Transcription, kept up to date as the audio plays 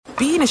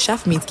being a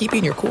chef means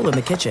keeping your cool in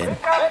the kitchen.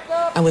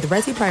 And with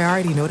Resi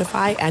Priority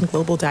Notify and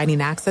Global Dining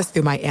Access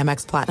through my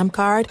Amex Platinum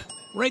card,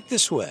 right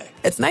this way.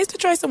 It's nice to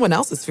try someone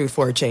else's food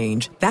for a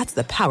change. That's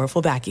the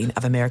powerful backing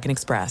of American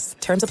Express.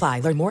 Terms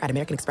apply. Learn more at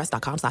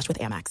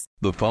americanexpress.com/withAmex.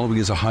 The following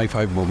is a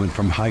high-five moment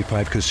from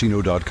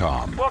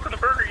highfivecasino.com. Welcome to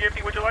Burger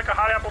Yippee. Would you like a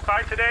hot apple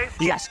pie today?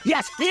 Yes,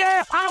 yeah,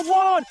 I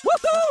won!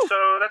 Woohoo!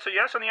 So that's a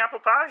yes on the apple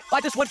pie?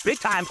 I just went big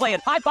time playing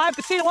High Five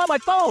Casino on my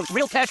phone.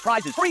 Real cash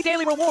prizes, free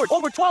daily rewards,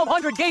 over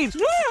 1,200 games.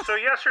 Yeah! So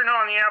yes or no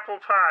on the apple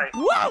pie?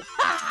 Whoa!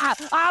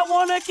 I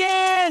won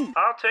again!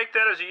 I'll take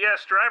that as a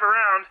yes. Drive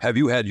around. Have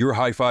you had your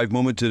high-five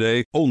moment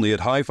today? Only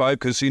at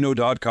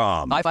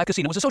highfivecasino.com. High Five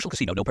Casino is a social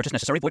casino. No purchase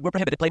necessary. Void where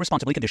prohibited. Play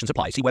responsibly. Conditions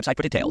apply. See website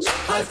for details.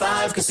 High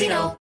Five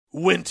Casino.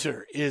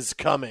 Winter is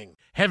coming.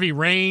 Heavy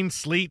rain,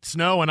 sleet,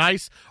 snow, and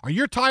ice. Are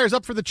your tires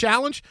up for the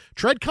challenge?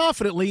 Tread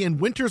confidently in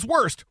winter's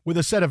worst with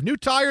a set of new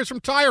tires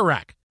from Tire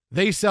Rack.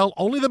 They sell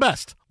only the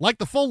best, like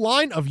the full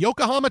line of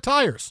Yokohama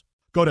tires.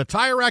 Go to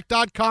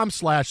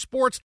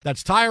TireRack.com/sports.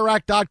 That's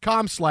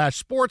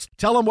TireRack.com/sports.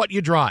 Tell them what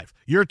you drive.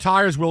 Your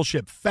tires will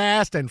ship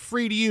fast and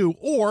free to you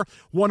or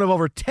one of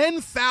over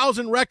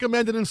 10,000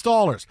 recommended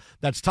installers.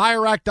 That's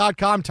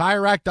TireRack.com,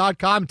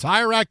 TireRack.com,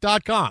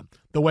 TireRack.com.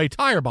 The way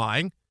tire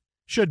buying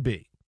should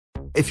be.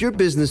 If your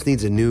business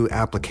needs a new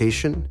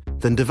application,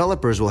 then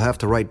developers will have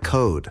to write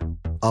code.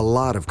 A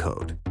lot of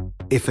code.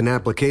 If an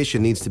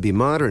application needs to be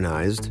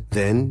modernized,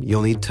 then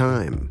you'll need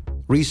time,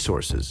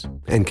 resources,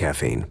 and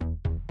caffeine.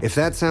 If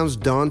that sounds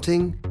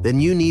daunting, then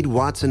you need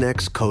Watson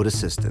X Code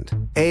Assistant.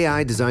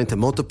 AI designed to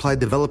multiply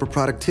developer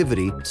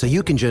productivity so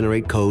you can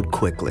generate code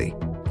quickly.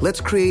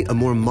 Let's create a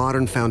more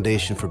modern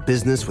foundation for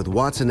business with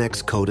Watson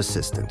X Code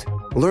Assistant.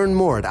 Learn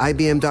more at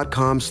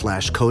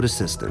ibm.com/code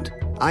assistant.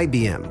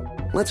 IBM.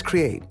 Let's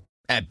create.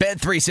 At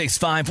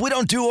Bet365, we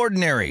don't do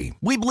ordinary.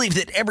 We believe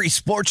that every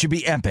sport should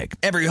be epic.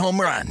 Every home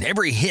run,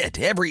 every hit,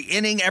 every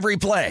inning, every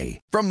play.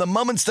 From the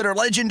moments that are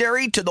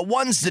legendary to the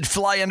ones that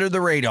fly under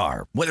the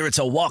radar. Whether it's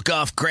a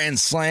walk-off grand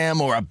slam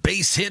or a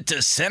base hit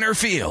to center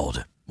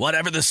field.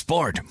 Whatever the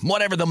sport,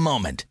 whatever the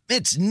moment.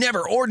 It's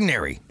never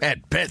ordinary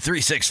at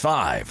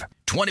Bet365.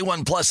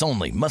 21 plus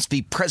only. Must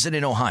be present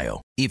in Ohio.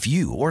 If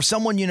you or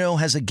someone you know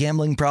has a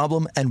gambling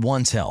problem and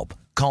wants help,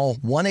 call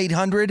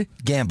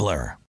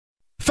 1-800-GAMBLER.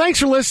 Thanks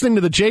for listening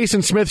to the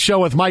Jason Smith Show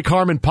with Mike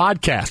Harmon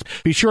podcast.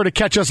 Be sure to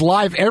catch us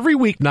live every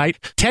weeknight,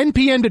 10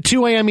 p.m. to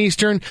 2 a.m.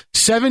 Eastern,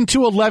 7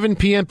 to 11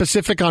 p.m.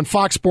 Pacific on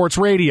Fox Sports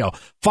Radio.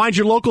 Find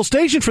your local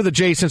station for the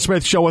Jason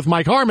Smith Show with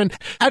Mike Harmon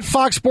at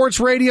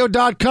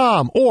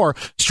foxsportsradio.com or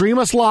stream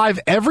us live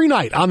every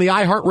night on the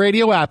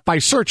iHeartRadio app by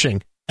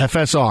searching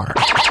FSR.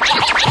 Now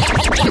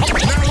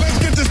let's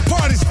get this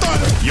party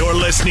started. You're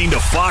listening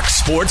to Fox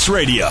Sports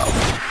Radio.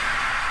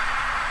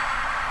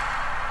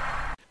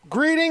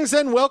 Greetings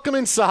and welcome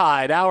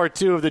inside Hour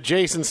 2 of the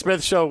Jason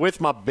Smith Show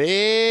with my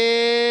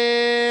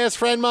best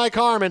friend Mike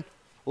Harmon,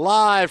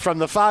 live from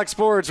the Fox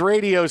Sports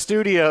Radio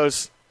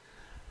studios.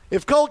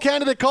 If cold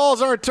candidate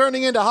calls aren't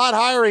turning into hot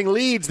hiring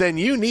leads, then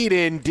you need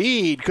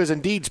Indeed, because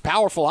Indeed's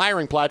powerful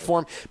hiring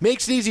platform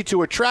makes it easy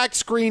to attract,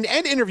 screen,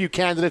 and interview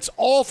candidates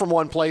all from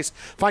one place.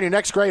 Find your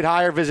next great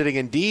hire visiting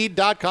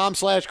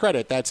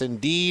Indeed.com/credit. That's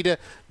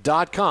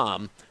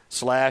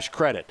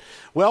Indeed.com/credit.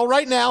 Well,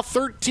 right now,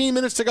 13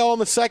 minutes to go in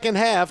the second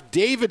half.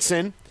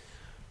 Davidson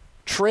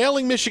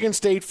trailing Michigan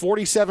State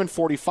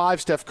 47-45.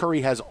 Steph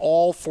Curry has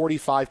all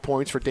 45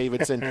 points for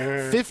Davidson.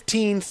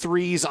 15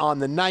 threes on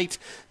the night.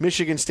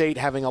 Michigan State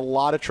having a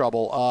lot of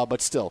trouble,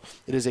 but still,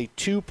 it is a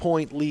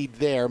 2-point lead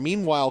there.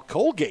 Meanwhile,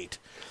 Colgate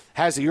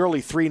has the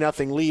early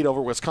 3-0 lead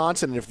over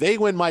Wisconsin. And if they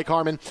win, Mike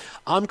Harmon,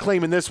 I'm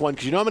claiming this one,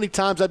 because you know how many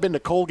times I've been to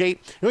Colgate?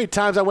 You know how many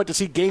times I went to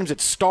see games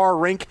at Star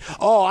Rink?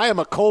 Oh, I am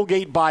a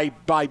Colgate by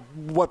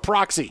what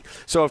proxy.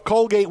 So if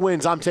Colgate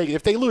wins, I'm taking it.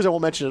 If they lose, I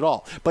won't mention it at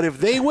all. But if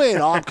they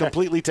win, I'm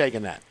completely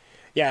taking that.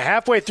 Yeah,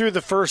 halfway through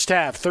the first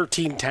half,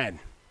 13-10.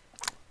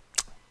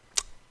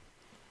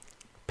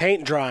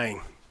 Paint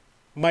drying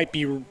might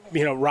be,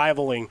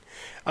 rivaling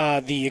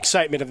the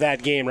excitement of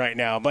that game right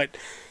now. But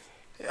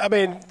I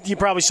mean, you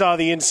probably saw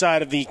the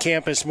inside of the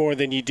campus more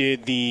than you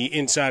did the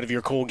inside of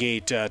your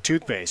Colgate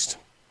toothpaste.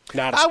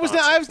 I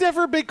was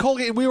never a big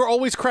Colgate. We were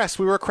always Crest.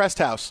 We were a Crest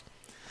house.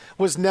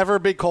 Was never a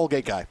big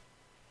Colgate guy.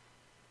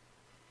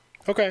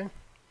 Okay.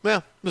 Yeah,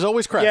 it was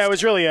always Crest. Yeah, it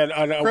was really a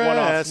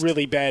one-off,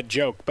 really bad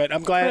joke. But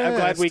I'm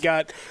glad we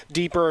got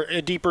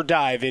a deeper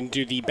dive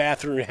into the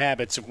bathroom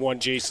habits of one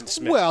Jason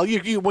Smith. Well,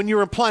 you when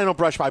you're implying I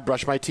brush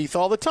my teeth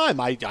all the time.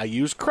 I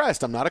use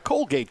Crest. I'm not a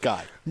Colgate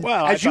guy.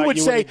 Well, as you would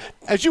say,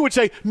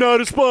 not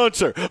a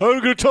sponsor. I'm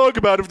going to talk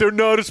about it if they're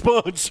not a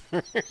sponsor.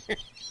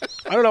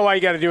 I don't know why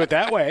you got to do it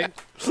that way.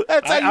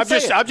 That's how you say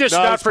it. I'm just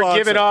not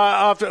forgiving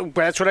off.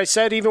 That's what I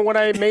said even when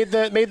I made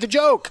the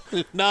joke.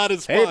 Not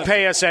as they didn't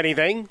pay us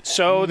anything,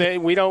 so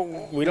we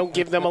don't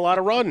give them a lot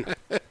of run.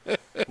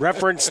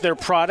 Reference their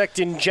product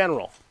in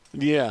general.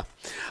 Yeah.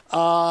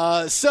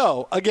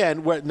 So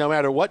again, no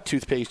matter what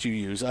toothpaste you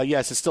use,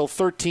 yes, it's still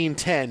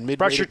 13-10 midway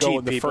brush your to go teeth,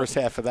 in the people. first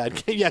half of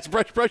that game. Yes,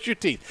 brush your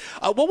teeth.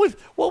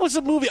 What was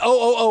the movie?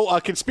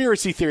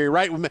 Conspiracy Theory,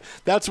 right?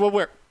 That's what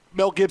we're.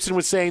 Mel Gibson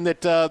was saying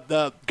that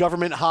the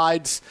government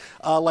hides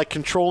like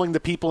controlling the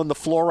people in the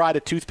fluoride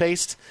of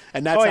toothpaste,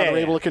 and that's how they're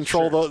able to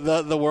control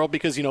the world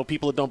because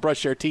people that don't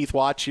brush their teeth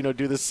watch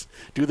do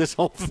this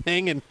whole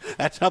thing, and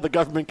that's how the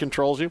government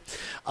controls you.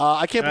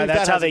 I can't believe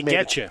that's that how they made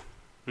get it. you.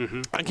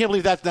 Mm-hmm. I can't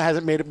believe that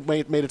hasn't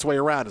made its way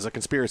around as a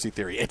conspiracy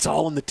theory. It's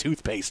all in the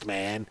toothpaste,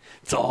 man.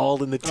 It's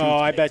all in the toothpaste. Oh,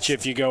 I bet you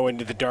if you go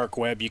into the dark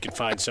web, you can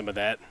find some of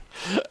that.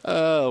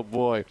 Oh,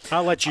 boy.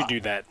 I'll let you do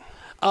that.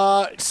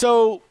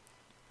 So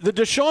the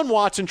Deshaun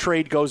Watson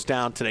trade goes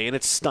down today, and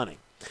it's stunning.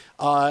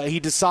 He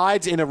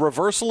decides in a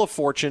reversal of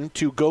fortune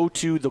to go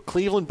to the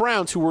Cleveland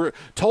Browns, who were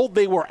told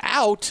they were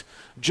out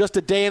just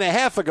a day and a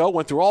half ago,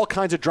 went through all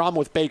kinds of drama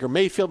with Baker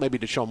Mayfield. Maybe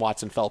Deshaun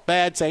Watson felt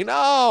bad, saying,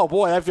 oh,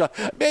 boy,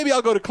 maybe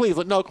I'll go to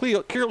Cleveland. No,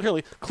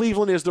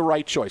 Cleveland is the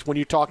right choice. When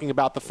you're talking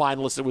about the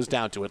finalists, it was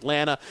down to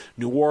Atlanta,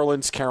 New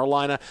Orleans,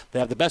 Carolina. They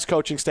have the best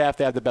coaching staff.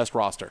 They have the best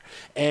roster.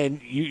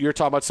 And you're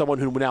talking about someone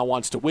who now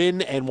wants to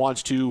win and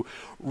wants to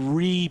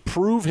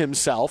reprove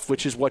himself,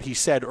 which is what he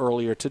said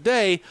earlier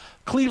today.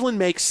 Cleveland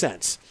makes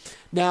sense.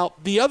 Now,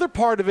 the other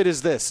part of it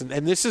is this,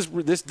 and this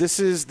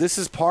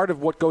is part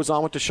of what goes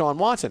on with Deshaun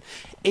Watson.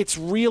 It's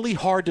really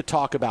hard to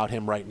talk about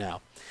him right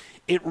now.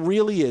 It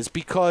really is,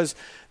 because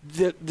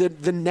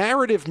the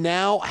narrative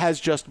now has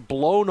just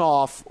blown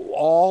off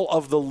all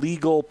of the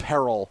legal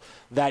peril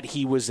that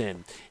he was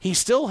in. He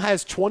still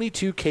has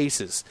 22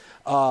 cases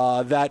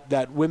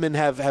that women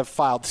have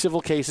filed,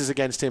 civil cases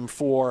against him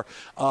for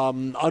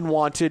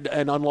unwanted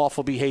and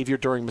unlawful behavior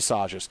during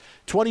massages.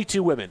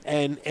 22 women.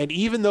 And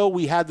even though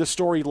we had the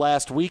story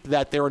last week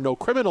that there are no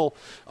criminal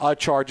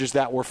charges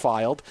that were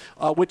filed,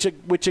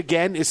 which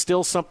again is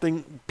still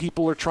something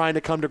people are trying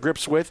to come to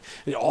grips with.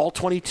 All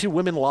 22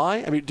 women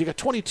lie? I mean, you got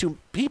 22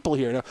 people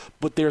here,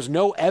 but there's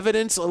no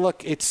evidence. Look,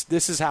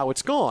 this is how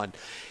it's gone.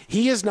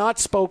 He has not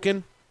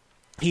spoken.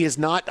 He has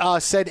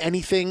not said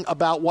anything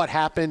about what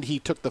happened. He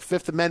took the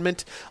Fifth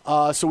Amendment,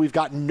 so we've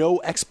got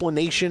no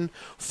explanation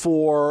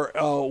for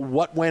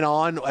what went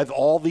on at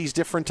all these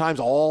different times.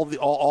 All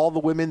the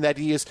women that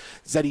he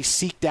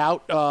seeked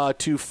out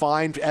to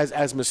find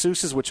as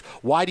masseuses. Which,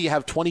 why do you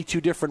have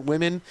 22 different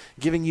women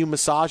giving you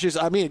massages?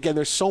 I mean, again,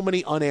 there's so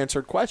many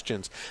unanswered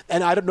questions,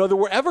 and I don't know that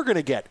we're ever going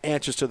to get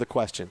answers to the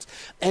questions.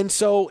 And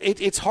so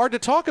it's hard to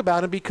talk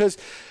about him because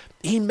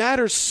he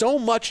matters so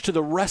much to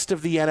the rest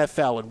of the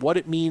NFL and what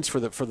it means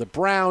for the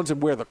Browns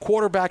and where the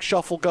quarterback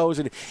shuffle goes.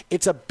 And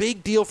it's a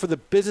big deal for the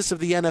business of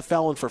the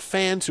NFL and for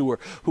fans who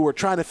are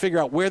trying to figure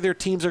out where their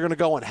teams are going to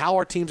go and how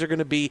our teams are going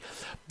to be.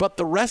 But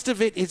the rest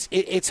of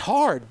it's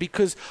hard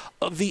because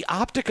of the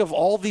optic of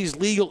all these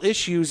legal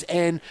issues.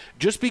 And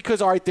just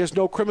because, all right, there's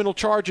no criminal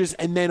charges,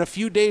 and then a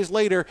few days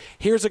later,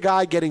 here's a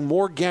guy getting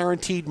more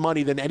guaranteed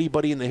money than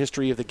anybody in the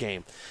history of the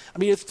game. I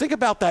mean, think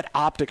about that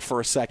optic for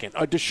a second.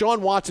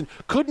 Deshaun Watson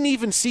couldn't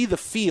even see the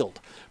field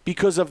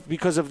because of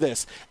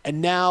this,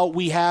 and now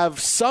we have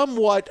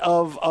somewhat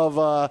of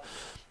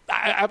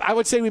I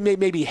would say we made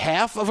maybe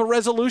half of a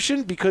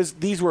resolution because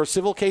these were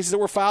civil cases that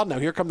were filed. Now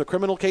here come the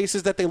criminal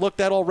cases that they looked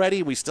at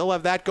already. We still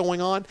have that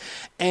going on,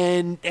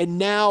 and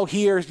now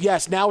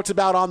now it's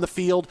about on the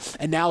field,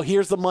 and now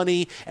here's the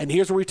money, and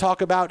here's where we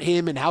talk about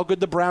him and how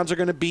good the Browns are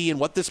going to be and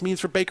what this means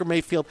for Baker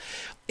Mayfield.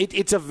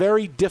 It's a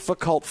very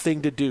difficult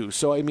thing to do.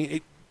 So I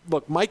mean.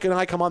 Look, Mike and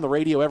I come on the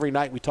radio every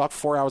night. We talk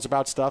 4 hours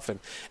about stuff, and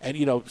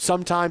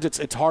sometimes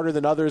it's harder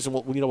than others.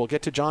 And we'll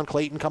get to John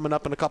Clayton coming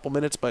up in a couple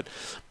minutes. But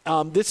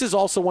this is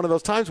also one of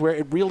those times where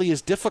it really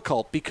is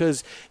difficult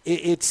because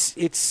it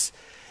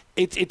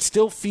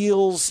still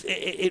feels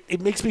it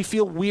makes me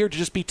feel weird to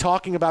just be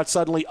talking about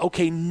suddenly,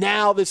 okay,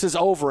 now this is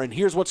over and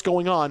here's what's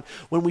going on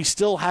when we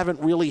still haven't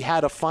really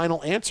had a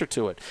final answer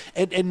to it.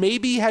 And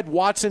maybe had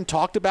Watson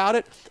talked about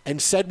it and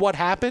said what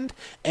happened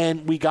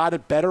and we got a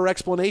better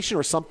explanation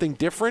or something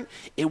different,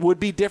 it would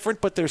be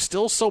different. But there's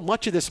still so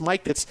much of this,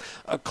 Mike, that's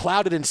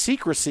clouded in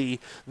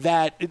secrecy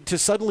that to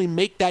suddenly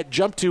make that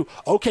jump to,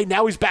 okay,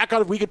 now he's back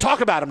on it, we can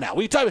talk about him now.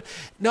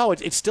 No,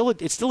 it's still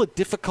a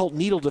difficult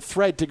needle to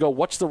thread to go,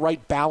 what's the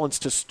right balance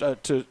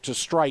to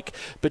strike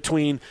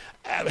between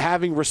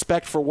having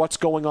respect for what's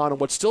going on and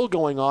what's still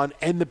going on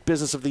and the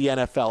business of the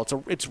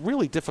NFL. It's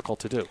really difficult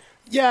to do.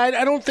 Yeah,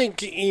 I don't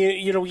think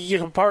you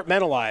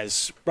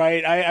compartmentalize,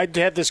 right? I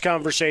had this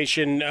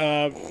conversation.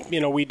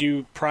 We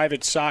do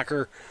private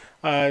soccer,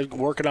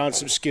 working on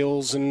some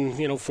skills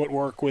and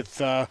footwork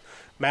with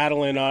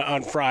Madeline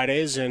on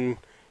Fridays, and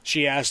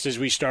she asked as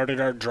we started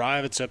our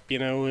drive. It's up,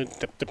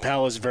 the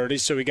Palos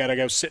Verdes, so we got to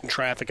go sit in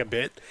traffic a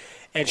bit.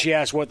 And she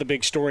asked what the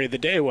big story of the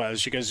day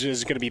was. She goes,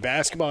 is it going to be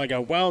basketball? I go,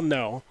 well,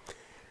 no.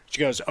 She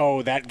goes,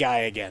 oh, that guy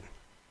again.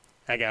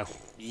 I go,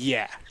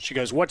 yeah. She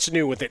goes, what's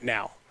new with it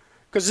now?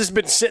 Because this has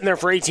been sitting there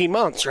for 18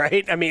 months,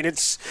 right? I mean,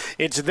 it's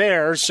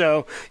there.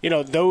 So,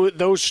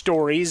 those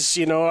stories,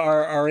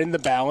 are in the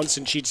balance.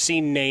 And she'd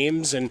seen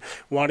names and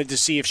wanted to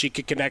see if she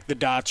could connect the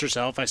dots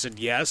herself. I said,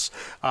 yes.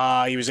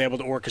 He was able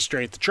to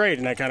orchestrate the trade.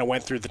 And I kind of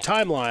went through the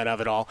timeline of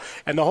it all.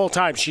 And the whole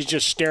time she's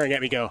just staring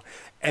at me,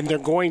 and they're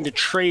going to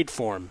trade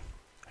for him.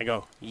 I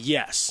go,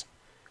 yes.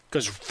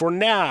 Because for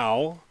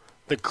now,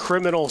 The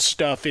criminal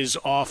stuff is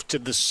off to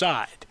the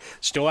side.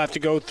 Still have to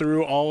go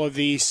through all of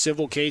the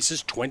civil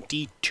cases,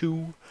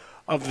 22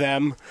 of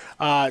them.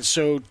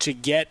 So to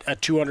get a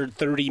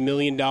 $230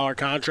 million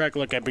contract,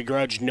 look, I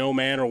begrudge no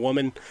man or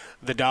woman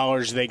the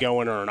dollars they go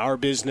and earn. Our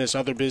business,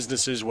 other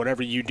businesses,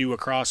 whatever you do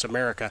across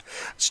America,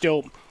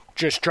 still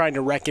just trying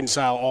to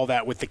reconcile all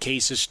that with the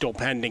cases still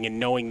pending and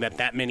knowing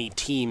that many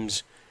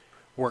teams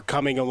were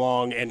coming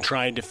along and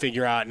trying to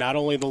figure out not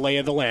only the lay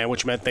of the land,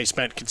 which meant they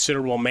spent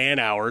considerable man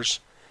hours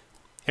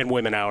and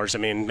women hours. I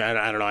mean,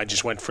 I don't know. I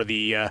just went for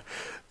the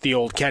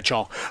old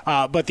catch-all.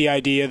 But the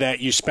idea that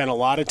you spent a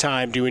lot of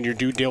time doing your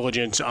due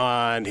diligence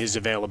on his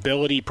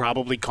availability,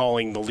 probably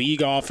calling the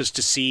league office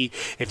to see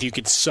if you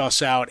could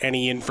suss out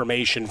any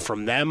information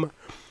from them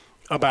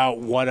about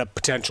what a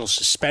potential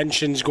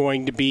suspension's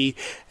going to be,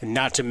 and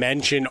not to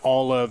mention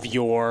all of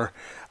your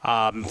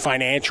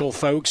financial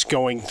folks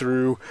going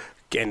through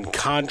and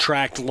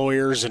contract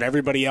lawyers and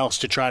everybody else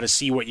to try to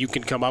see what you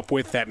can come up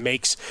with that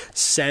makes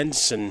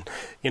sense, and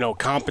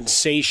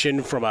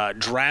compensation from a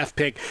draft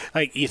pick.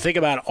 Like, you think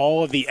about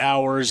all of the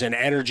hours and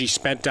energy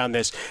spent on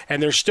this,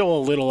 and there's still a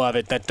little of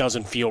it that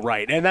doesn't feel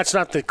right. And that's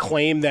not the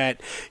claim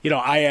that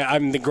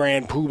I'm the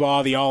grand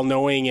poobah, the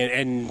all-knowing,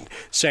 and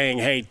saying,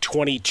 hey,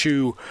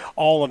 22,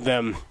 all of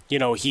them,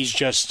 he's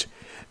just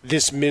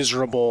this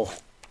miserable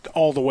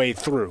all the way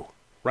through,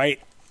 right?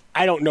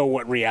 I don't know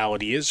what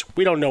reality is.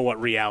 We don't know what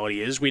reality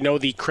is. We know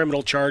the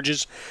criminal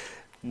charges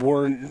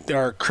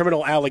or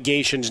criminal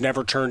allegations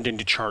never turned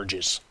into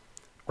charges,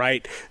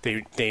 right?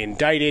 They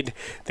indicted,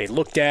 they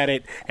looked at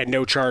it, and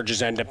no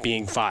charges end up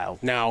being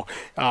filed. Now,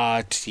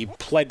 he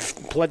pled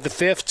the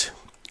fifth,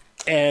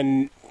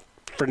 and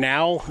for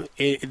now,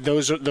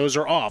 those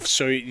are off.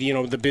 So,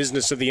 the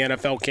business of the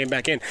NFL came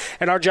back in.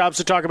 And our job is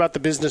to talk about the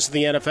business of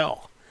the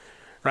NFL.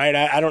 Right,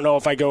 I don't know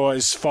if I go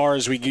as far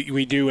as we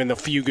do in The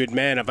Few Good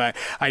Men. If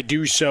I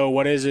do so,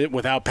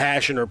 without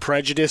passion or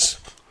prejudice.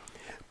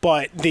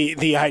 But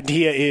the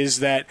idea is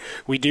that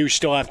we do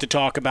still have to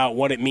talk about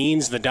what it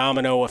means, the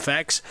domino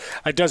effects.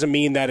 It doesn't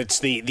mean that it's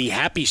the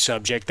happy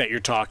subject that you're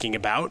talking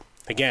about.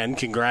 Again,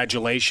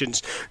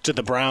 congratulations to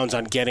the Browns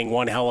on getting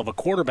one hell of a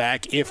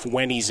quarterback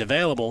when he's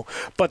available.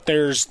 But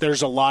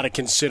there's a lot of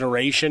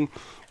consideration.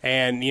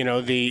 And,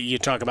 you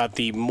talk about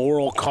the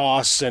moral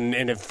costs, and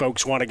if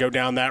folks want to go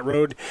down that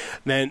road,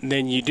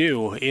 then you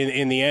do.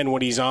 In the end,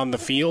 when he's on the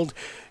field,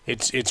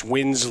 it's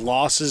wins,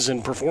 losses,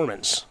 and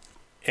performance.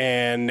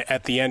 And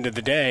at the end of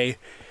the day,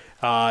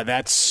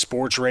 that's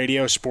sports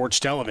radio, sports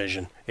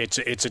television. It's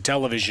a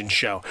television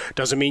show.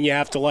 Doesn't mean you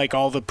have to like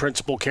all the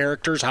principal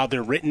characters, how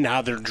they're written,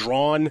 how they're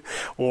drawn,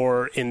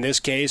 or in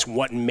this case,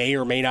 what may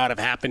or may not have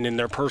happened in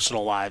their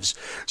personal lives.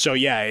 So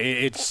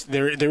yeah,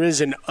 there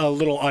is a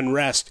little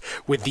unrest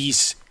with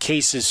these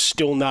cases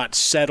still not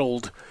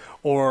settled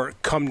or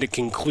come to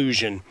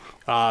conclusion.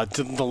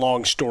 To the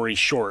long story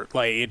short,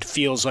 like, it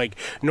feels like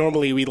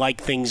normally we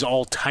like things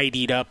all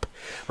tidied up,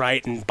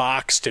 right, and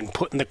boxed and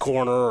put in the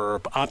corner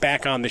or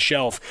back on the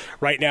shelf.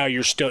 Right now,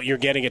 you're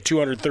getting a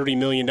 $230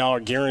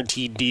 million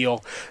guaranteed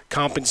deal,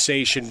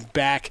 compensation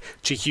back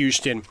to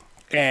Houston,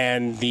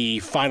 and the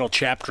final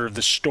chapter of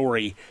the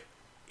story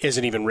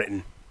isn't even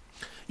written.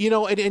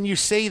 And you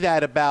say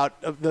that about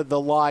the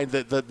line,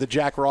 the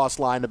Jack Ross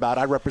line about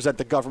I represent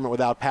the government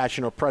without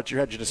passion or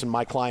prejudice, and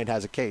my client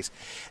has a case.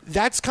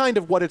 That's kind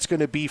of what it's going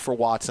to be for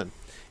Watson.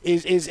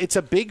 It's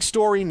a big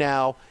story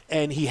now,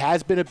 and he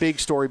has been a big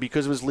story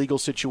because of his legal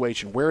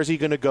situation. Where is he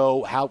going to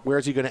go? Where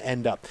is he going to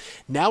end up?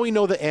 Now we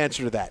know the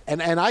answer to that.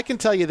 And I can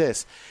tell you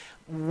this.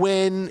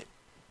 When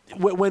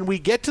we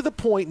get to the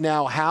point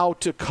now how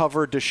to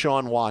cover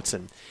Deshaun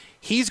Watson,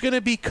 he's going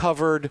to be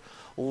covered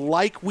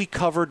like we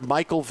covered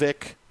Michael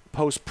Vick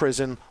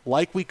post-prison,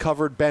 like we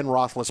covered Ben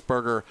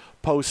Roethlisberger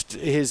post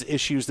his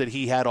issues that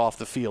he had off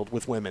the field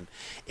with women,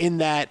 in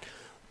that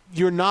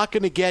you're not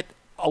going to get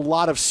a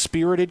lot of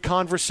spirited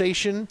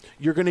conversation.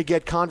 You're going to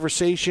get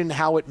conversation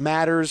how it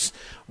matters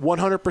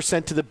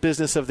 100% to the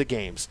business of the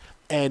games.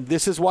 And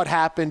this is what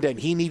happened, and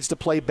he needs to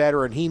play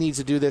better, and he needs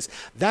to do this.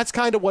 That's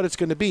kind of what it's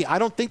going to be. I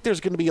don't think there's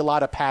going to be a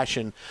lot of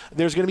passion.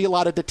 There's going to be a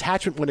lot of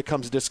detachment when it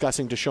comes to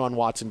discussing Deshaun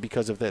Watson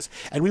because of this.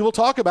 And we will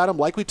talk about him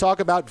like we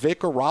talk about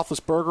Vic or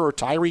Roethlisberger or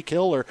Tyreek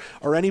Hill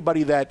or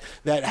anybody that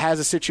has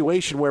a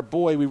situation where,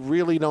 boy, we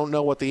really don't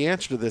know what the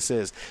answer to this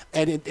is.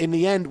 And in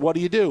the end, what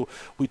do?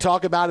 We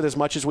talk about it as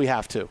much as we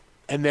have to.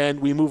 And then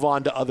we move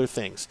on to other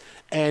things.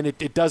 And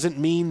it doesn't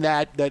mean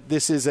that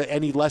this is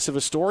any less of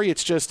a story.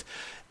 It's just...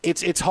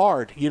 It's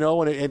hard,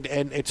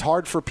 and it's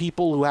hard for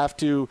people who have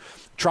to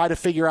try to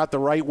figure out the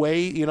right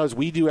way, as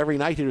we do every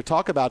night here to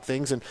talk about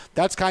things, and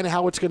that's kind of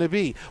how it's going to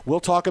be. We'll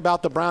talk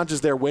about the Browns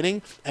as they're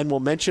winning, and we'll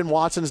mention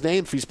Watson's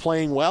name if he's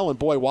playing well, and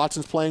boy,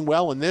 Watson's playing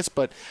well in this,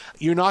 but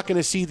you're not going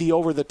to see the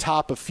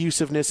over-the-top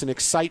effusiveness and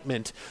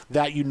excitement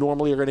that you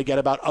normally are going to get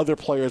about other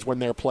players when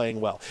they're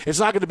playing well. It's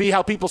not going to be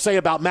how people say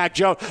about Mac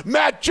Jones.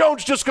 Mac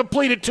Jones just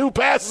completed 2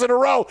 passes in a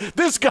row.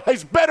 This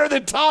guy's better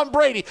than Tom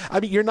Brady. I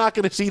mean, you're not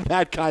going to see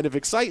that kind of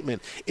excitement.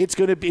 excitement. It's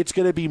going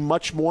to be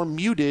much more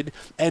muted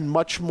and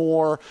much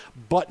more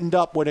buttoned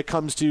up when it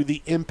comes to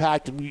the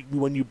impact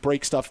when we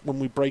break stuff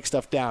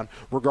down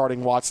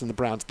regarding Watson and the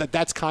Browns.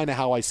 That's kind of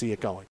how I see it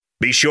going.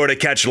 Be sure to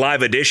catch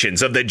live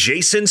editions of The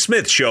Jason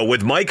Smith Show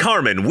with Mike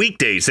Harmon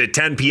weekdays at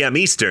 10 p.m.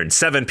 Eastern,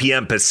 7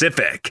 p.m.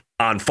 Pacific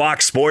on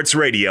Fox Sports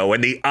Radio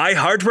and the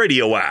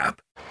iHeartRadio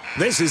app.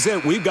 This is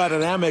it. We've got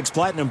an Amex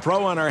Platinum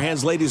Pro on our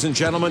hands, ladies and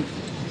gentlemen.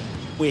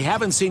 We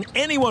haven't seen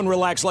anyone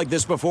relax like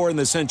this before in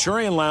the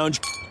Centurion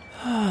Lounge.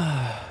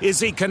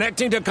 Is he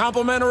connecting to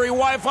complimentary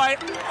Wi-Fi?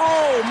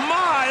 Oh,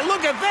 my.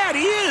 Look at that.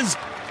 He is.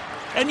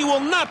 And you will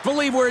not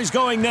believe where he's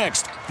going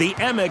next. The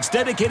Amex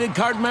dedicated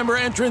card member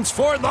entrance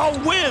for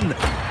the win.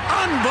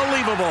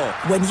 Unbelievable.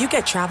 When you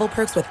get travel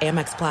perks with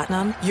Amex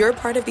Platinum, you're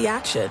part of the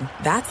action.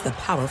 That's the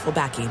powerful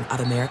backing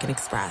of American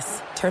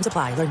Express. Terms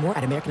apply. Learn more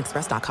at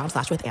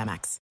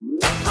americanexpress.com/withAmex.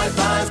 High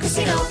Five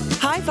Casino.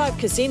 High Five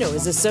Casino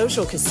is a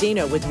social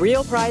casino with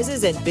real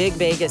prizes and big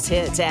Vegas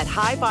hits at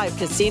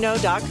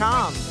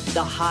highfivecasino.com.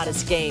 The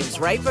hottest games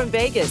right from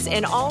Vegas,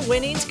 and all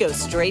winnings go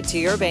straight to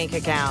your bank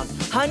account.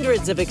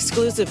 Hundreds of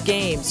exclusive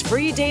games,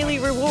 free daily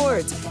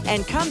rewards,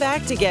 and come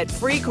back to get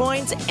free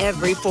coins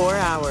every 4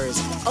 hours.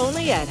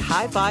 Only at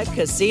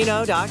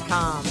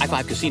highfivecasino.com. High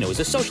Five Casino is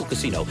a social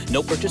casino.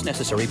 No purchase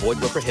necessary. Void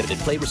where prohibited.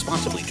 Play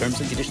responsibly. Terms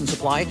and conditions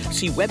apply.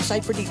 See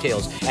website for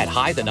details at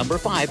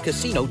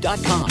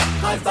high5casino.com.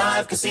 High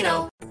Five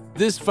Casino.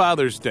 This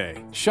Father's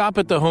Day, shop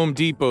at the Home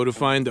Depot to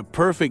find the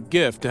perfect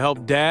gift to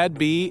help Dad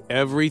be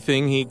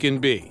everything he can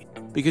be.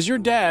 Because your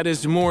dad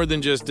is more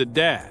than just a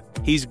dad.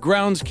 He's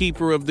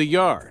groundskeeper of the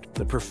yard,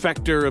 the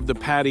perfecter of the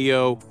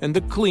patio, and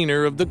the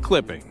cleaner of the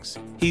clippings.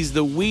 He's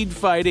the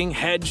weed-fighting,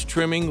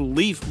 hedge-trimming,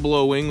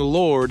 leaf-blowing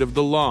lord of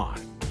the lawn.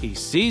 He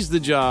sees the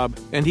job,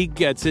 and he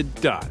gets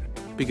it done.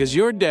 Because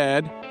your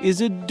dad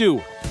is a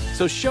doer.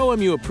 So show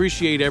him you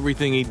appreciate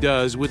everything he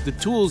does with the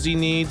tools he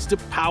needs to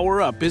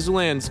power up his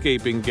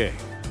landscaping game.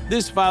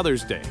 This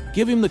Father's Day,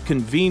 give him the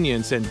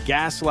convenience and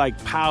gas-like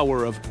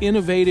power of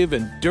innovative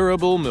and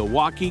durable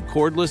Milwaukee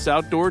cordless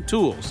outdoor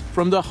tools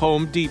from the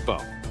Home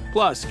Depot.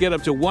 Plus, get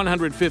up to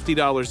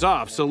 $150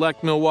 off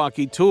select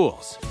Milwaukee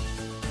tools.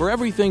 For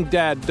everything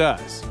Dad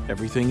does,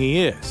 everything he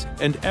is,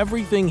 and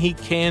everything he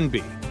can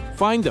be,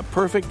 find the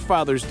perfect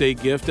Father's Day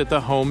gift at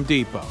the Home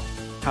Depot.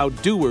 How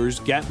doers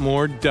get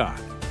more done.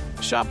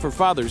 Shop for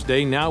Father's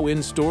Day now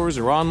in stores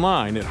or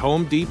online at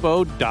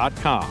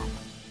homedepot.com.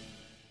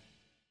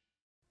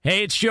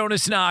 Hey, it's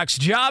Jonas Knox.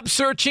 Job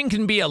searching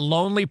can be a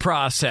lonely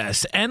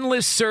process.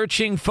 Endless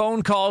searching,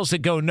 phone calls that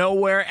go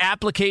nowhere,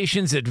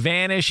 applications that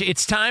vanish.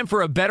 It's time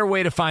for a better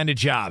way to find a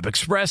job.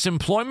 Express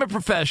Employment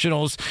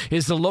Professionals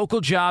is the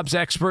local jobs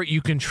expert you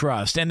can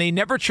trust, and they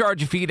never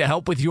charge a fee to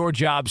help with your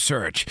job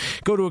search.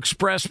 Go to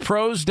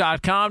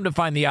expresspros.com to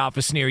find the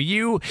office near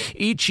you.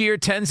 Each year,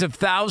 tens of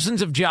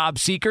thousands of job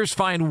seekers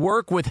find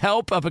work with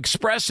help of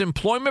Express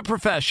Employment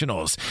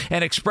Professionals,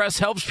 and Express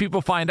helps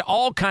people find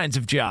all kinds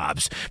of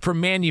jobs, from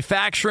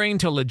manufacturing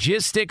to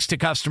logistics to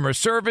customer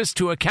service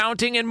to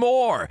accounting and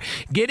more.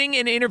 Getting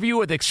an interview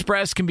with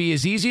Express can be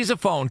as easy as a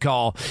phone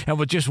call, and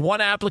with just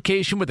one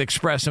application with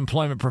Express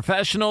Employment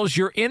Professionals,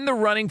 you're in the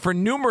running for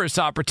numerous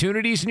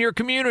opportunities in your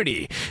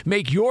community.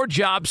 Make your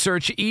job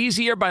search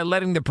easier by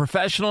letting the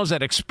professionals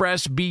at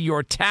Express be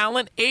your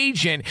talent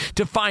agent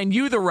to find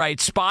you the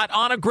right spot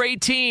on a great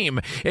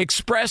team.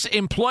 Express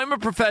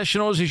Employment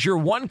Professionals is your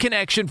one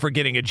connection for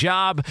getting a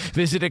job.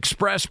 Visit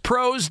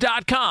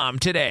expresspros.com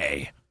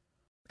today.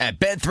 At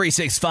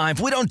Bet365,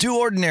 we don't do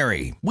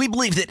ordinary. We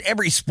believe that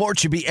every sport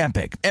should be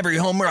epic. Every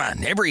home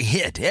run, every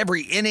hit,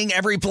 every inning,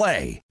 every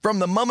play. From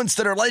the moments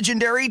that are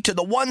legendary to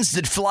the ones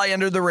that fly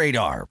under the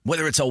radar.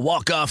 Whether it's a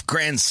walk-off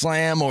grand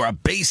slam or a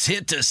base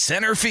hit to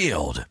center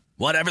field.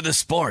 Whatever the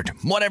sport,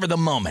 whatever the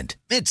moment.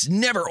 It's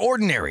never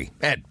ordinary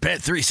at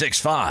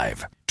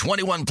Bet365.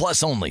 21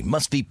 plus only.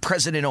 Must be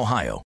present in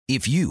Ohio.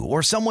 If you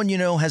or someone you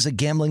know has a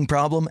gambling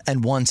problem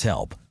and wants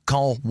help,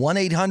 call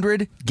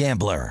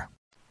 1-800-GAMBLER.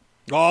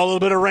 Oh, a little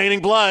bit of raining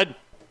blood.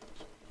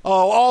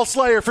 Oh, all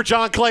Slayer for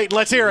John Clayton.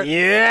 Let's hear it.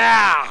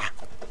 Yeah.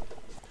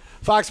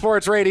 Fox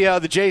Sports Radio,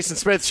 the Jason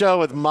Smith Show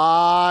with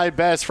my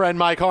best friend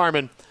Mike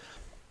Harmon.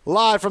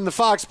 Live from the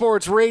Fox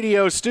Sports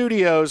Radio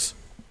studios.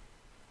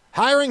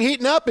 Hiring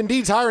heating up.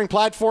 Indeed's hiring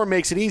platform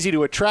makes it easy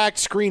to attract,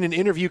 screen, and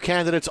interview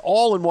candidates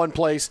all in one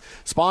place.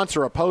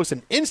 Sponsor a post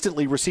and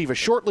instantly receive a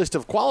short list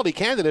of quality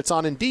candidates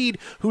on Indeed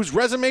whose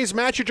resumes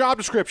match your job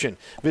description.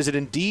 Visit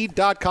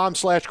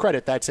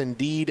Indeed.com/credit. That's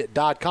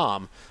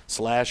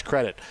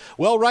Indeed.com/credit.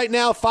 Well, right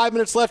now, 5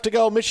 minutes left to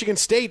go. Michigan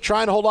State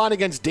trying to hold on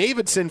against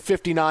Davidson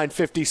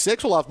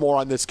 59-56. We'll have more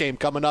on this game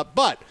coming up.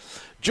 But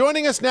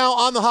joining us now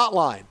on the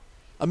hotline,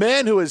 a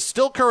man who is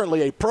still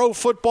currently a Pro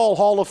Football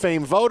Hall of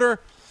Fame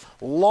voter,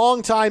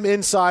 longtime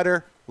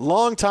insider,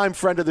 longtime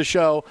friend of the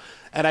show,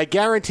 and I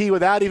guarantee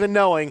without even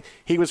knowing,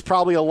 he was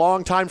probably a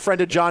longtime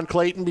friend of John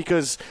Clayton,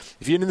 because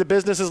if you're in the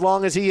business as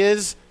long as he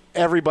is,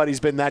 everybody's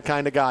been that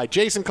kind of guy.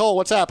 Jason Cole,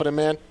 what's happening,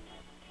 man?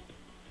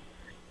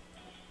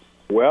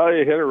 Well,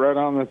 you hit it right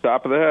on the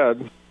top of the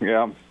head.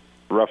 Yeah,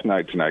 rough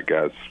night tonight,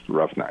 guys.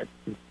 Rough night.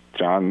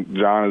 John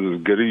is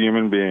as good a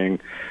human being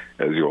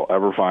as you'll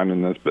ever find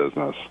in this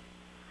business,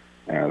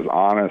 and as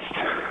honest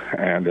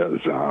and as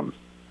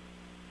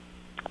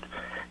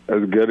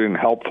good and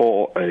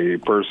helpful a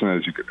person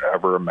as you could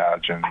ever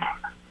imagine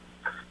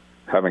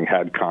having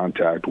had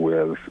contact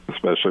with,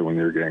 especially when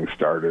you're getting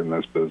started in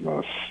this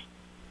business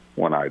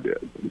when I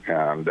did.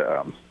 And,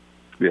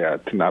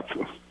 tonight's a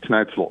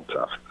little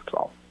tough. That's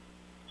all.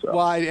 So,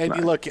 well,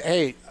 and look,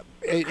 hey,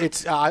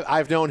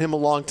 I've known him a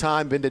long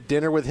time, been to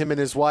dinner with him and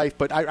his wife,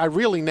 but I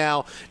really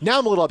now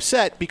I'm a little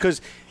upset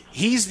because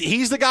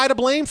he's the guy to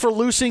blame for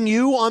losing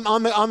you on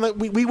the.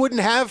 We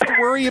wouldn't have to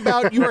worry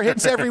about your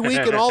hits every week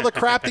and all the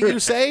crap that you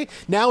say.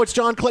 Now it's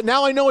John Clayton.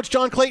 Now I know it's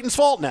John Clayton's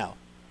fault now.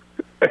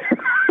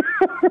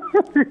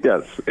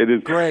 Yes, it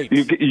is great.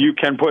 You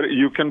can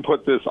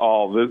put this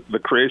all the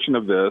creation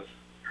of this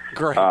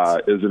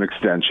is an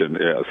extension.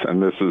 Yes,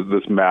 and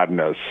this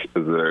madness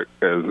is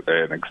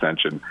an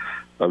extension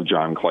of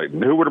John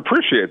Clayton, who would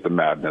appreciate the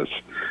madness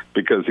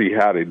because he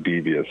had a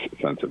devious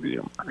sense of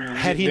humor.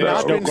 Had he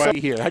not been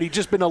here, had he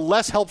just been a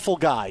less helpful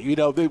guy, we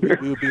would be in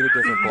a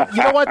different place.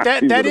 You know what?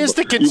 That is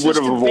the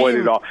consistent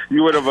theme.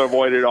 You would have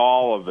avoided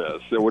all of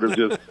this. It would have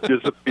just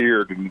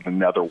disappeared into the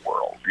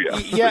netherworld. Yeah,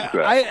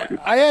 exactly.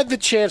 I had the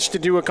chance to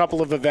do a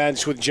couple of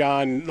events with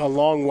John a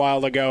long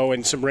while ago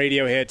and some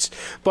radio hits,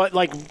 but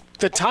like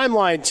the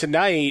timeline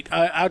tonight,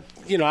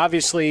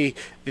 obviously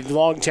the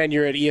long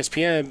tenure at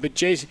ESPN, but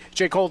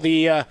J. Cole,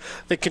 the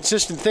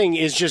consistent thing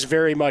is just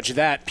very much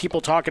that.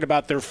 People talking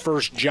about their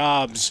first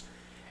jobs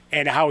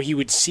and how he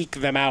would seek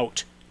them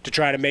out to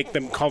try to make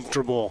them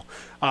comfortable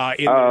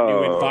in their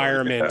new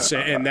environments,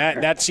 and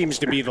that seems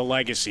to be the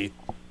legacy.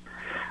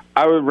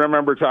 I would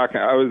remember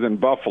I was in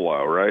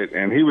Buffalo, right,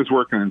 and he was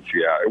working in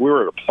Seattle. We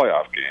were at a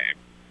playoff game.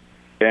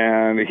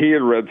 And he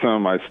had read some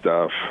of my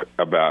stuff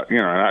about,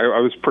 and I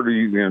was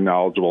pretty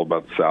knowledgeable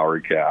about the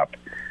salary cap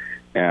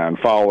and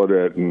followed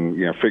it and,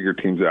 figured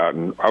teams out.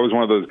 And I was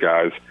one of those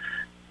guys,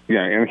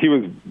 and he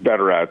was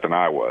better at it than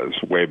I was,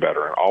 way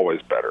better and always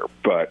better.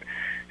 But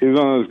he was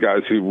one of those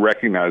guys who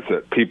recognized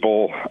that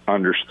people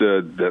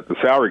understood that the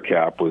salary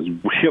cap was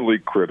really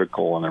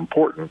critical and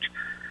important,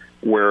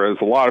 whereas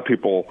a lot of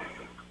people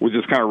would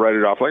just kind of write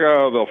it off like,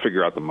 oh, they'll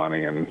figure out the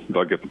money and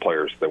they'll get the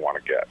players they want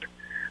to get.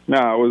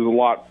 No, it was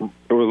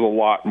a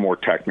lot more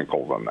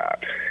technical than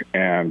that.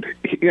 And,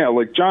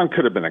 like John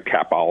could have been a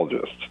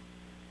capologist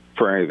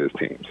for any of his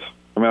teams.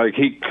 I mean, like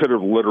he could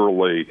have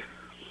literally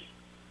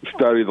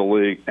studied the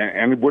league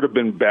and it would have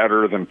been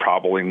better than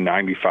probably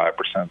 95%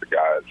 of the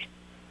guys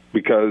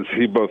because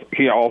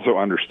he also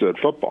understood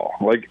football.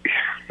 Like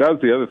that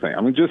was the other thing.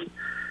 I mean, just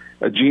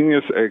a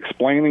genius at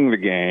explaining the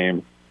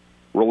game,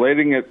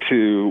 relating it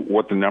to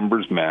what the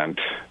numbers meant,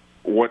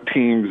 what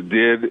teams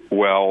did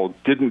well,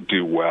 didn't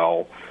do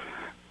well.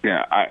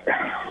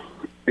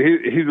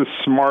 He's as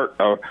smart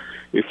a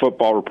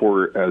football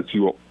reporter as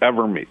you will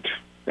ever meet.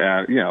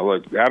 And,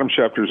 look, Adam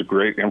Schefter's a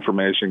great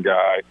information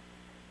guy.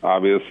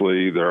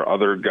 Obviously, there are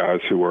other guys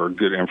who are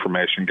good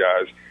information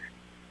guys.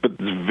 But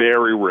it's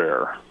very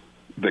rare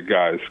that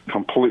guys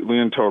completely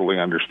and totally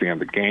understand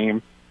the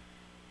game,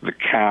 the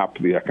cap,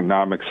 the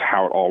economics,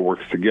 how it all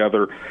works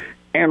together.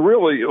 And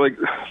really, like,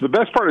 the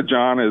best part of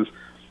John is,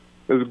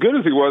 as good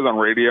as he was on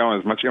radio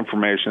and as much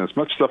information, as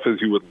much stuff as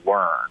you would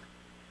learn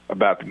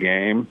about the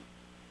game,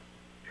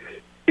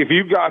 if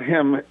you got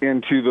him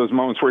into those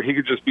moments where he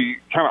could just be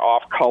kind of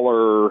off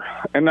color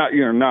and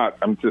I'm not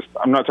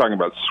talking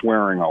about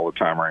swearing all the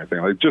time or anything,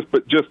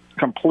 but just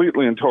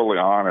completely and totally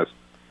honest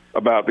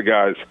about the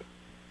guys,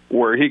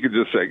 where he could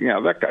just say,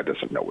 that guy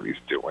doesn't know what he's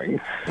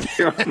doing.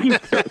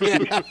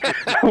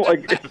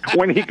 Like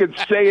when he could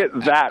say it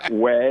that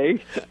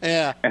way,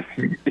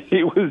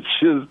 he was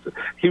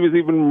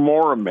even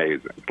more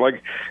amazing.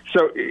 Like,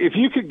 so if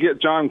you could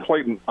get John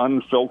Clayton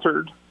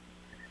unfiltered,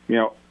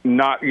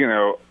 not,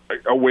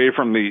 away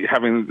from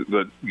having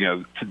to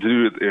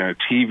do it in a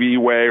TV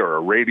way or a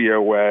radio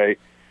way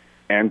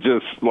and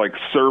just like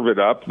serve it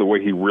up the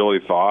way he really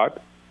thought,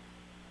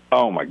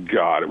 oh my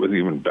God, it was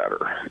even better.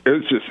 It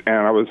was just,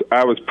 and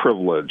I was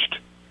privileged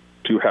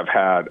to have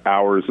had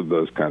hours of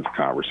those kinds of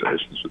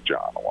conversations with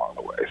John along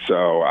the way.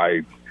 So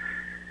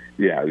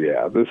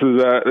this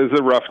is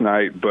a rough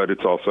night, but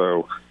it's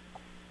also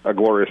a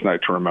glorious night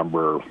to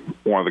remember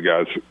one of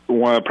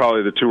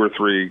probably the two or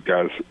three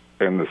guys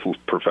in this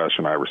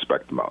profession I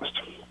respect the most.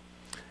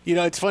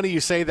 It's funny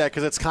you say that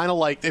because it's kind of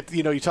like,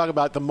 you talk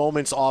about the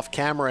moments off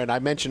camera, and I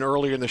mentioned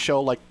earlier in the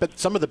show, but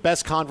some of the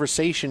best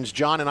conversations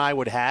John and I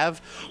would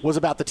have was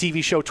about the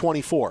TV show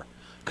 24.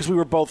 Because we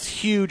were both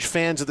huge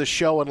fans of the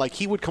show, and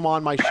he would come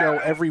on my show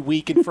every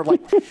week, and for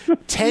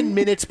 10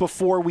 minutes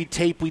before we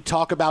tape, we'd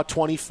talk about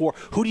 24.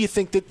 Who do you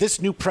think that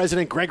this new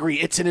president, Gregory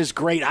Itzin, is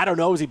great? I don't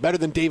know. Is he better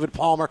than David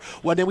Palmer?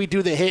 Well, then we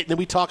do the hit, and then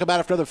we talk about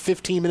it for another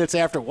 15 minutes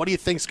after. What do you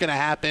think's going to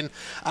happen?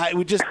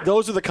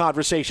 Those are the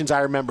conversations I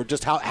remember,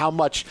 just how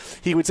much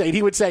he would say. And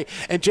he would say,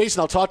 and Jason,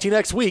 I'll talk to you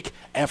next week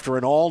after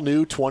an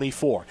all-new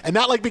 24. And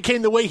that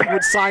became the way he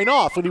would sign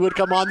off when he would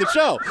come on the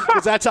show,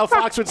 because that's how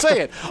Fox would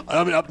say it.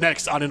 Up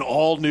next on an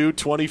all all-new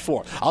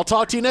 24. I'll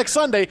talk to you next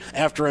Sunday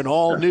after an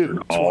all-new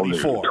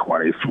 24. All-new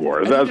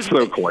 24. That's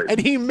so Clayton.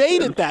 And he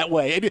made it that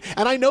way.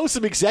 And I know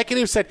some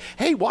executives said,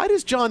 hey, why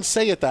does John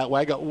say it that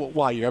way? I go,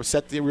 why? You're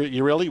upset?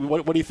 You really?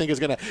 What do you think is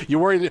going to – you're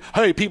worried,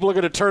 hey, people are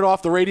going to turn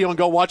off the radio and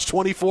go watch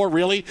 24?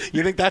 Really?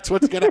 You think that's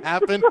what's going to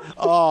happen?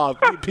 Oh,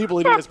 people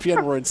at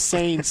ESPN were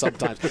insane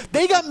sometimes.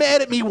 They got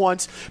mad at me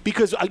once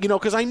because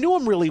I knew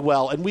him really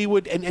well, and we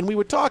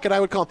would talk, and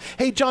I would call him,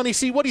 hey, Johnny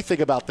C., what do you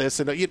think about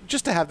this? And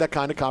just to have that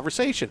kind of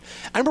conversation.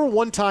 I remember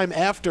one time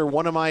after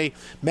one of my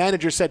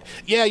managers said,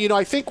 yeah,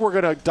 I think we're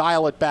going to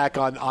dial it back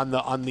on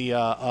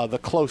the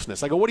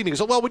closeness. I go, what do you mean? He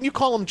goes, well, when you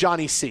call him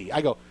Johnny C.,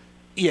 I go,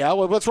 yeah,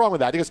 well, what's wrong with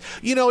that? He goes,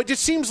 it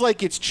just seems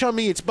like it's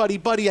chummy, it's buddy.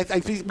 I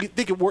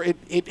think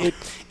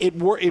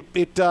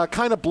it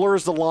kind of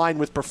blurs the line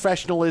with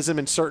professionalism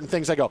and certain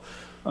things. I go,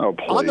 oh,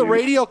 please. On the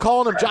radio,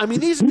 calling him John. I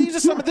mean, these are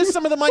some of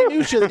the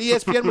minutia that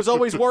ESPN was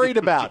always worried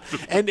about.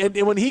 And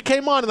when he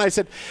came on, and I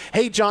said,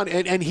 "Hey, John,"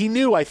 and he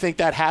knew I think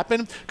that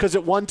happened because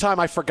at one time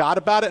I forgot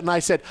about it, and I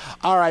said,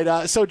 "All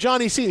right, so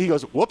Johnny C." He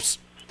goes, "Whoops."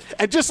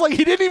 And just like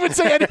he didn't even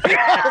say anything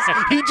else,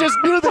 he just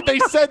knew that they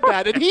said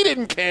that, and he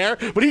didn't care.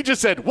 But he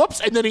just said,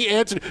 "Whoops," and then he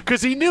answered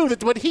because he knew that.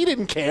 But he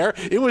didn't care.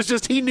 It was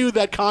just he knew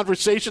that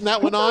conversation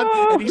that went on,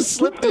 and he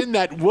slipped in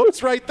that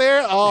 "whoops" right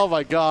there. Oh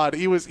my God,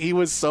 he was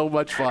so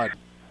much fun.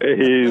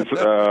 He's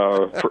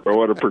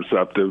what a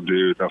perceptive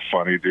dude, a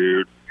funny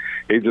dude.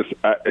 I just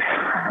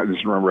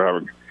remember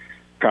having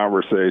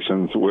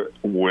conversations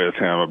with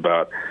him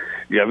about,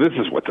 yeah, this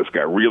is what this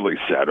guy really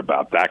said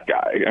about that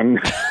guy, and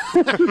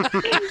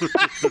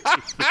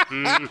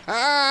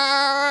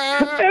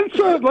and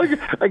so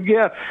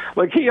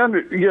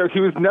he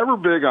was never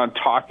big on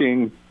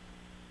talking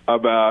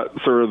about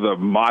sort of the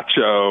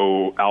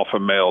macho alpha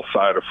male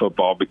side of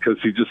football because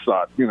he just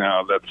thought,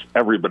 that's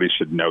everybody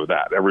should know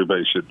that,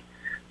 everybody should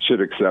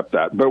accept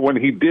that. But when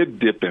he did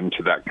dip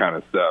into that kind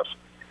of stuff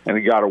and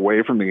he got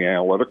away from the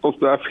analytical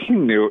stuff, he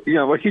knew,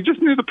 he just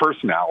knew the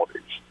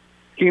personalities.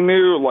 He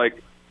knew,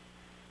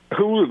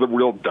 who were the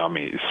real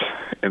dummies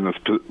in this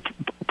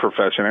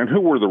profession and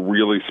who were the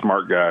really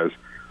smart guys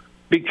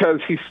because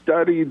he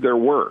studied their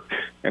work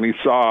and he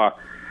saw,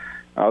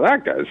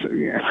 that guy's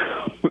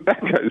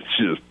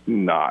just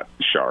not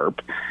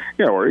sharp,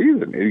 or he's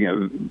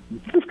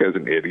this guy's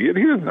an idiot.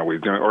 He doesn't know what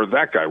he's doing, or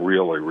that guy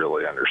really,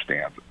 really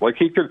understands it.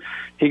 He could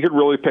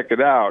really pick it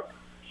out.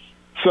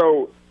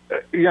 So,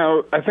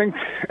 I think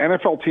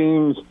NFL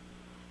teams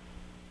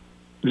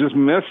just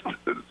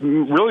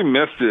really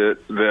missed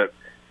it that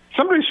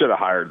somebody should have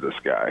hired this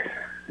guy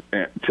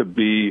to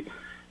do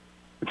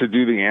the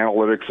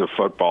analytics of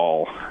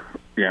football,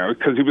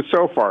 because he was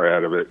so far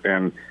ahead of it,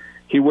 and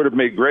he would have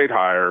made great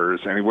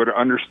hires, and he would have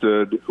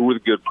understood who the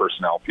good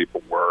personnel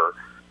people were,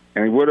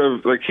 and he would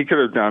have he could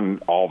have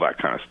done all that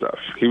kind of stuff.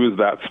 He was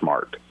that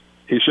smart.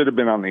 He should have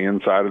been on the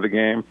inside of the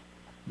game,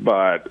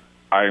 but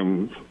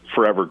I'm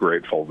forever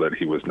grateful that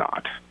he was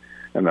not,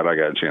 and that I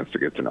got a chance to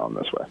get to know him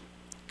this way.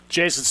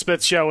 Jason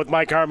Smith Show with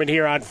Mike Harmon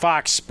here on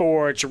Fox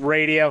Sports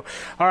Radio.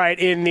 All right,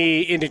 in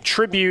the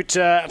tribute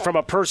from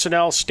a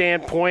personnel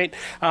standpoint,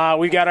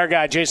 we got our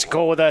guy Jason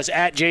Cole with us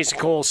at Jason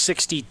Cole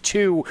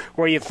 62,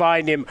 where you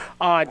find him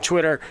on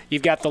Twitter.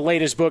 You've got the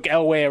latest book,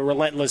 Elway: A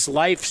Relentless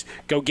Life.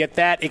 Go get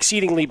that.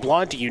 Exceedingly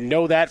blunt. You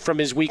know that from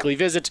his weekly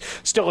visits.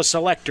 Still a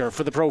selector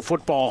for the Pro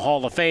Football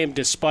Hall of Fame,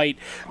 despite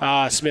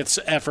Smith's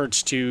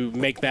efforts to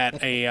make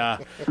that a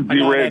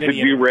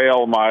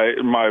derail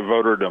my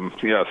voterdom.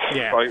 Yes,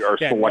 our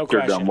selectordom,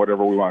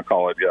 whatever we want to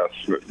call it. Yes.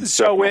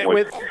 So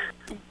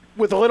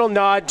with a little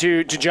nod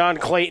to John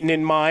Clayton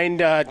in mind,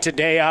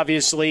 today,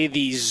 obviously,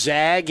 the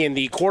zag in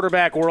the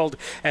quarterback world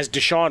as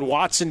Deshaun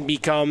Watson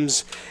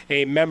becomes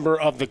a member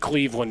of the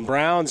Cleveland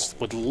Browns.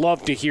 Would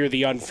love to hear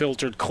the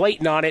unfiltered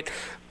Clayton on it.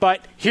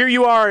 But here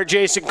you are,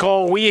 Jason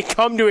Cole. We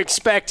come to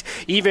expect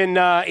even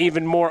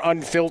more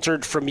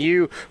unfiltered from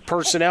you,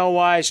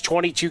 personnel-wise.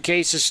 22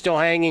 cases still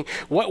hanging.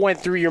 What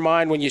went through your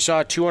mind when you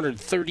saw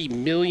 $230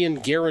 million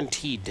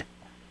guaranteed?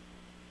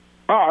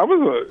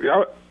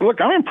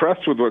 Look, I'm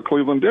impressed with what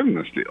Cleveland did in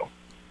this deal.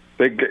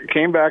 They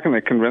came back and they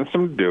convinced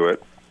them to do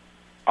it.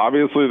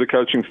 Obviously, the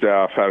coaching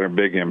staff had a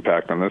big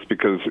impact on this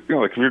because,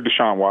 if you're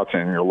Deshaun Watson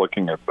and you're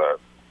looking at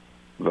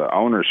the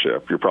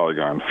ownership, you're probably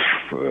going,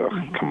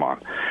 come on.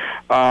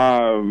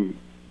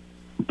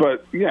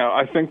 But,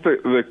 I think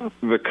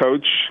the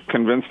coach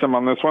convinced him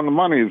on this one. The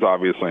money is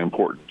obviously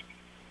important.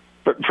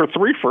 But for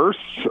 3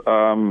 firsts,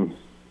 a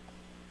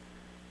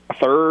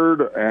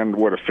third and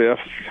a fifth,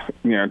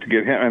 to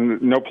get him,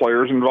 and no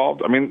players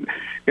involved. I mean,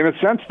 in a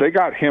sense, they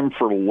got him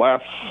for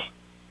less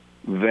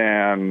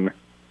than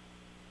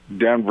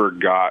Denver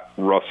got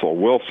Russell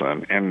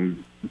Wilson,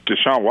 and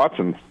Deshaun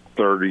Watson's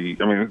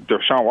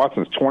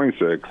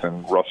 26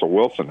 and Russell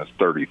Wilson is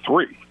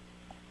 33.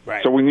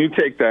 Right. So when you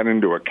take that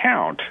into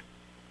account,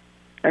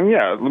 and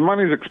the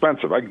money's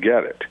expensive, I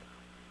get it.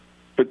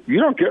 But you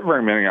don't get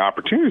very many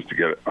opportunities to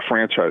get a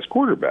franchise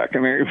quarterback.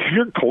 And if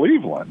you're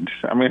Cleveland,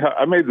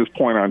 I made this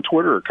point on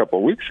Twitter a couple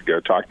of weeks ago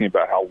talking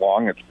about how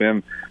long it's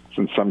been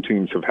since some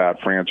teams have had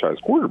franchise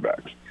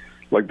quarterbacks.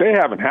 Like, they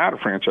haven't had a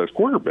franchise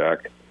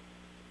quarterback,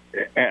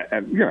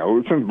 and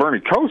since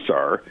Bernie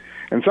Kosar.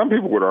 And some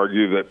people would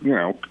argue that,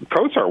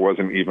 Kosar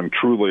wasn't even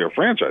truly a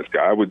franchise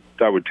guy.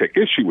 I would take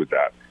issue with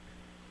that.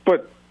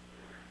 But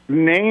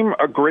name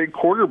a great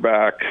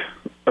quarterback,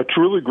 a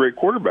truly great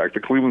quarback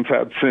that Cleveland's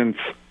had since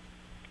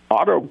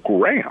Otto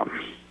Graham.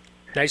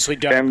 Nicely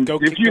done. And Go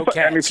if you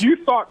Cats.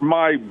 thought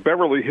my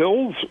Beverly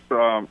Hillbillies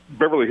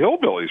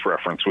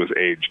reference was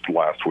aged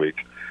last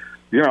week,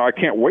 I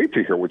can't wait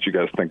to hear what you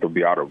guys think of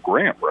the Otto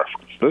Graham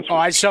reference.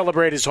 I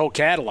celebrate his whole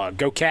catalog.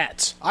 Go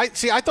Cats. I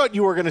thought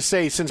you were going to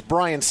say since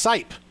Brian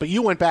Sipe, but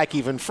you went back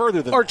even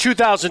further than Or that.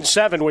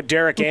 2007 with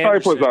Derek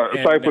Anderson.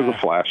 Sipe was a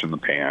flash in the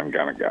pan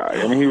kind of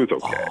guy. I mean, he was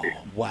okay.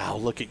 Oh, wow,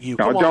 look at you.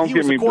 No, Come on, don't he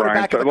give was me the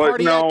quarterback Brian of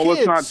the Sipe. Cardiac Kids.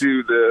 Let's not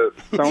do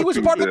this. He was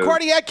part of the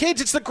Cardiac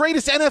Kids. It's the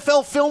greatest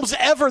NFL films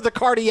ever, the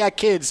Cardiac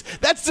Kids.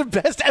 That's the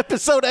best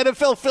episode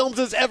NFL Films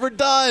has ever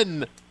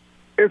done.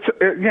 It's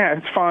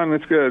fun.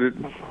 It's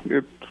good.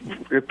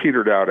 It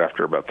petered out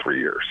after about 3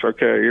 years.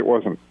 Okay, it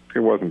wasn't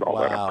all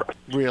that impressive.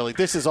 Really,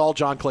 this is all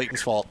John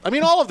Clayton's fault. I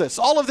mean, all of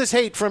this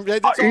hate from this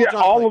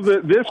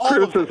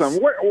criticism.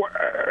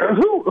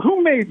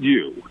 Who made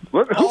you?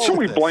 Who should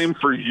we blame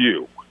for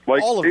you?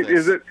 Like,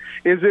 is it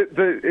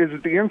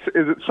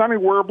Sonny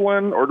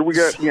Werblin, or do we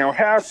get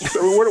Hess?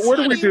 What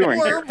are we doing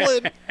here?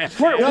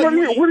 What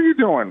are you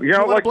doing?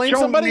 Like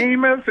Joe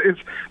Namath is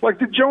like,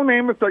 did Joe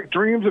Namath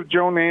dreams of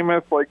Joe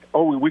Namath? Like,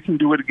 oh, we can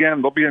do it again.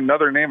 There'll be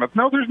another Namath.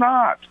 No, there's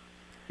not.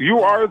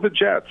 You are the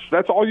Jets.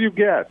 That's all you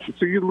get.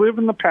 So you live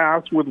in the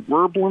past with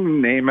Werblin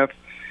and Namath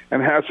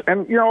and Hess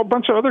and a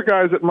bunch of other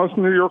guys that most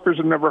New Yorkers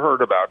have never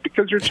heard about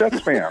because you're Jets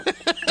fans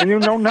and you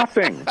know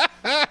nothing.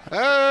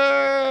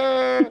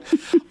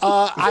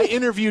 I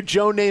interviewed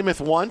Joe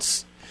Namath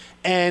once,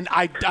 and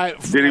I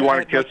did he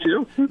want to kiss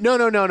you?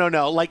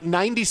 No. Like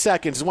 90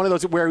 seconds. One of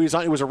those where he was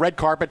on. It was a red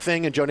carpet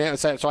thing, and Joe Namath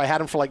said, so I had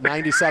him for like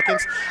 90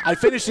 seconds. I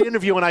finished the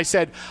interview, and I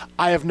said,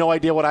 I have no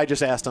idea what I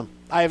just asked him.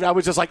 I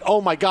was just like, oh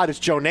my God, it's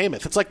Joe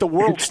Namath. It's like the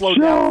world slowed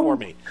down for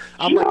me.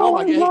 I'm like, oh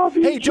my God,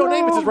 hey, Joe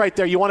Namath is right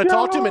there. You want to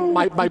talk to him? And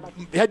my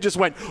head just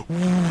went,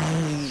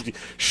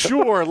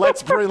 sure,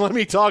 let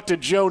me talk to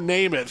Joe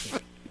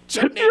Namath.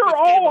 You're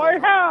all I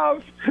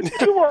have.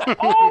 You are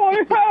all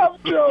I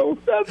have, Joe.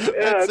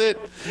 That's it.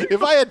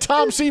 If I had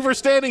Tom Seaver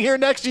standing here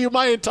next to you,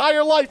 my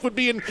entire life would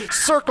be in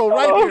circle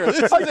right here.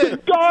 This is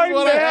it. Die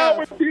now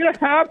and be a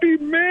happy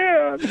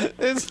man.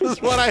 This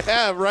is what I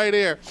have right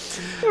here.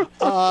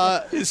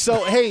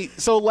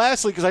 So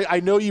lastly, because I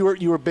know you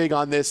were big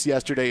on this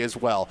yesterday as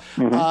well.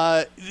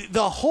 Mm-hmm.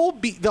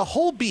 The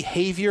whole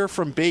behavior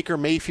from Baker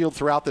Mayfield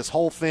throughout this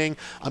whole thing.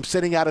 I'm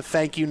sending out a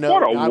thank you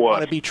note. I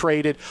want to be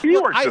traded.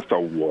 You are just a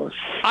wuss.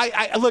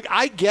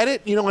 I get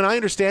it, and I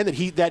understand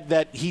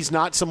that he's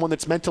not someone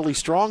that's mentally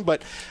strong,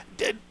 but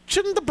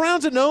shouldn't the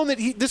Browns have known that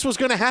this was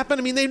going to happen?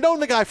 I mean, they've known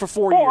the guy for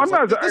 4 years. I'm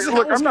not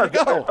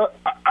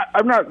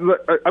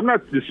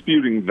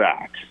disputing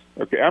that.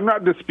 Okay, I'm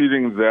not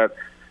disputing that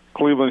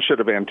Cleveland should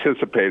have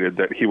anticipated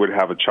that he would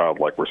have a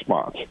childlike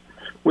response,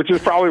 which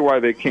is probably why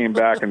they came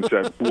back and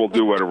said, we'll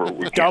do whatever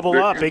we can. Double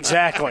up,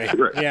 exactly.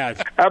 Right.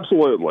 Yeah.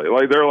 Absolutely.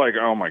 Like, they're like,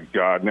 oh, my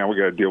God, now we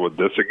got to deal with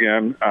this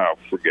again? Oh,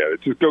 forget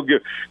it. Just go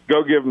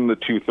give them the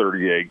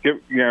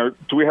 $238.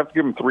 Do we have to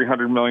give them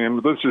 $300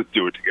 million? Let's just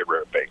do it to get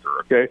rid of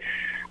Baker, okay?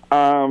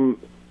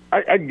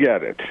 I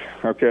get it,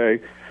 okay?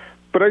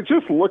 But I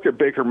just look at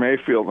Baker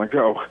Mayfield and I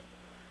go,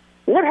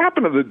 what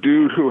happened to the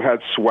dude who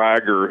had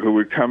swagger who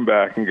would come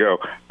back and go,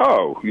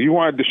 oh, you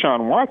wanted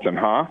Deshaun Watson,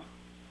 huh?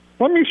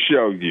 Let me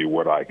show you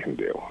what I can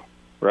do,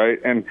 right?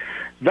 And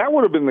that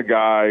would have been the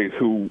guy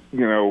who,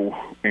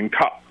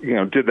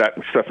 did that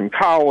stuff in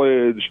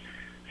college,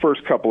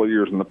 first couple of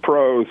years in the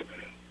pros.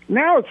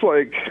 Now it's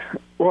like,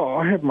 well,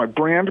 I have my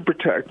brand to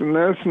protect and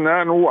this and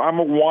that, and I'm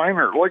a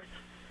whiner. Like,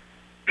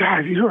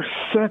 God, you're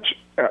such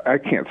 – I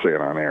can't say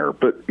it on air,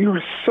 but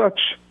you're such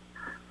 –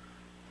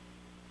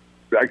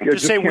 I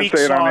just say can't weak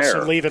say it on sauce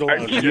air. And leave it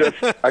alone.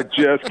 I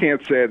just can't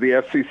say it. The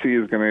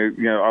FCC is going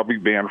to, I'll be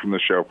banned from the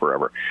show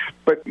forever.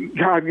 But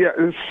God, yeah,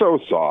 it's so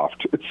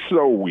soft. It's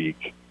so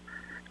weak.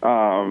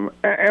 And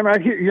I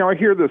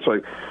hear this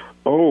like,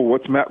 oh,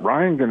 what's Matt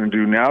Ryan going to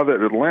do now that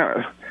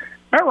Atlanta?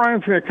 Matt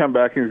Ryan's going to come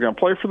back and he's going to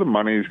play for the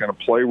money. He's going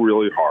to play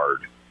really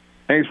hard,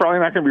 and he's probably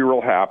not going to be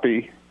real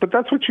happy. But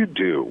that's what you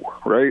do,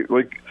 right?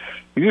 Like,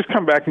 you just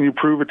come back and you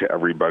prove it to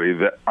everybody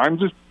that I'm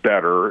just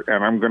better,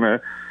 and I'm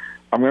gonna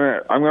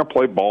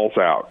play balls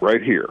out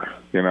right here,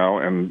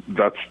 and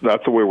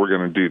that's the way we're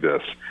gonna do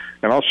this.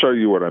 And I'll show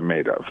you what I'm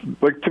made of.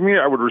 Like, to me,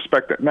 I would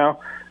respect that. Now,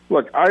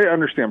 look, I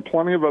understand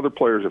plenty of other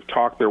players have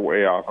talked their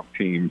way out of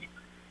teams,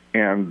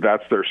 and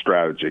that's their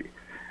strategy.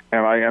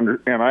 And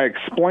I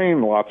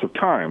explain lots of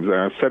times, and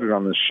I've said it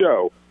on this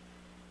show.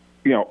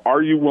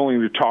 Are you willing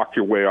to talk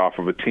your way off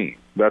of a team?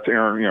 That's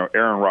Aaron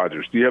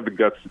Rodgers. Do you have the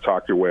guts to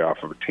talk your way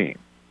off of a team?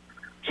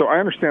 So I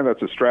understand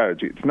that's a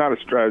strategy. It's not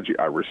a strategy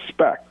I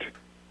respect.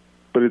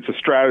 But it's a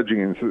strategy,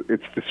 and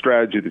it's the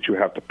strategy that you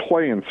have to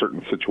play in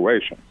certain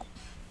situations.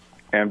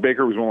 And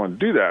Baker was willing to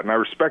do that, and I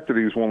respect that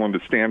he was willing to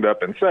stand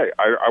up and say,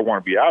 I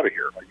want to be out of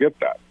here. I get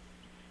that.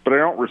 But but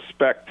I don't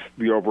respect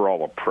the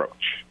overall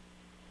approach.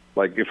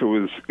 Like if it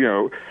was,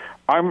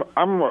 I'm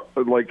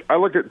like, I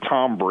look at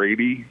Tom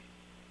Brady.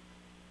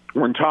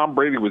 When Tom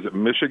Brady was at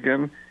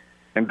Michigan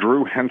and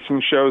Drew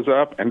Henson shows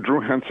up, and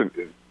Drew Henson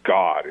is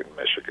God in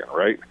Michigan,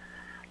 right?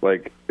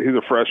 Like he's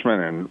a freshman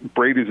and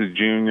Brady's a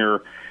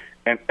junior,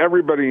 and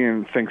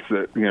everybody thinks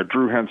that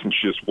Drew Henson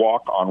should just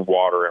walk on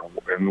water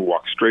and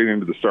walk straight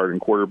into the starting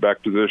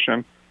quarterback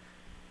position.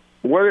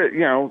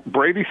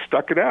 Brady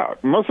stuck it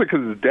out, mostly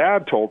because his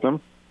dad told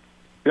him,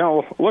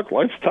 look,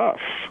 life's tough.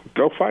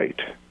 Go fight.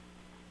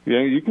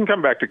 You can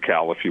come back to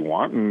Cal if you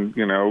want, and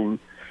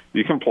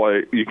you can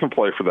play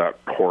for that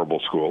horrible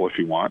school if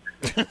you want,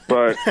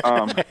 but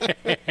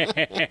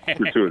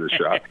gratuitous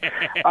shot.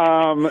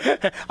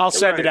 I'll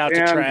send it out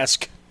to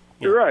Trask.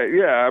 Right,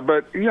 yeah,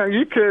 but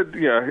you could,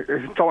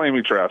 tell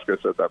Amy Trask I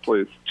said that,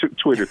 please.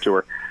 Tweet it to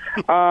her.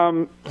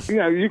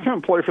 You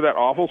can play for that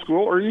awful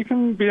school, or you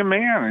can be a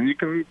man and you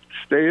can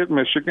stay at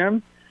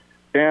Michigan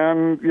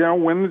and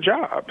win the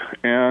job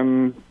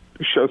and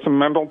show some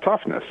mental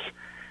toughness,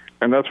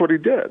 and that's what he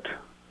did.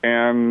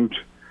 And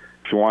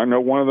if you want to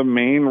know one of the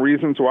main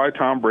reasons why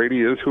Tom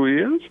Brady is who he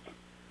is,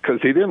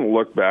 because he didn't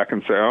look back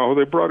and say, oh,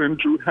 they brought in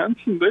Drew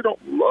Henson. They don't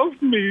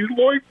love me.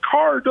 Lloyd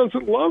Carr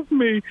doesn't love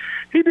me.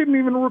 He didn't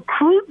even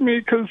recruit me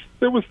because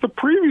there was the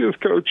previous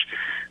coach.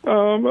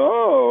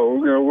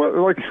 No,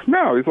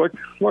 he's like,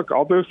 look,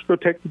 I'll just go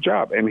take the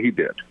job. And he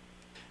did.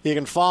 You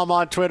can follow him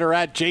on Twitter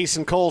at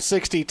Jason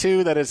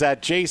Cole62. That is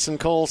at Jason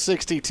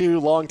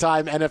Cole62,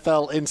 longtime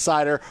NFL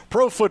insider,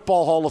 Pro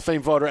Football Hall of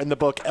Fame voter, and the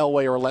book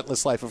Elway: A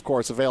Relentless Life, of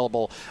course,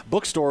 available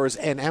bookstores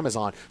and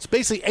Amazon. So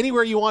basically,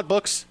 anywhere you want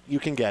books, you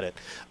can get it.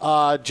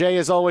 Jay,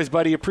 as always,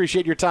 buddy,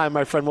 appreciate your time,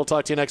 my friend. We'll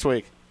talk to you next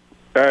week.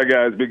 All right,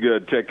 guys, be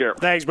good. Take care.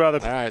 Thanks, brother.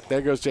 All right,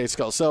 there goes Jay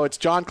Skull. So it's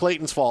John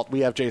Clayton's fault.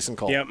 We have Jason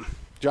Cole. Yep.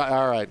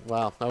 All right.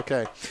 Wow.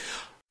 Okay.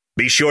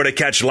 Be sure to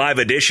catch live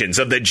editions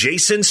of The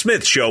Jason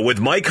Smith Show with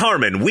Mike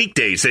Harmon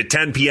weekdays at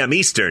 10 p.m.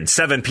 Eastern,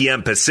 7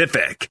 p.m.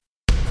 Pacific.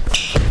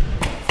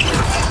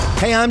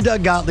 Hey, I'm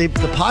Doug Gottlieb.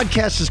 The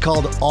podcast is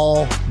called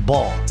All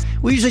Ball.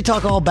 We usually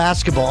talk all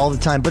basketball all the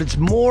time, but it's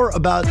more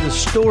about the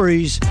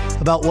stories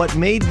about what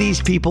made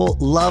these people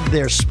love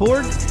their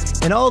sport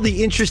and all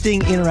the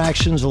interesting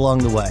interactions along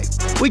the way.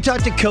 We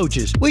talk to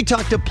coaches. We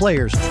talk to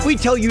players. We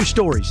tell you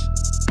stories.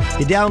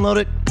 You download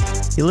it.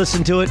 You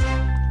listen to it.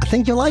 I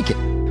think you'll like it.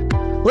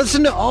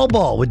 Listen to All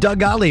Ball with Doug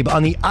Gottlieb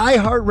on the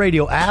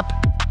iHeartRadio app,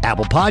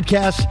 Apple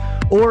Podcasts,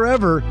 or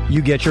wherever you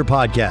get your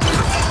podcasts.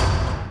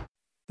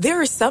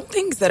 There are some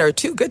things that are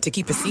too good to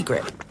keep a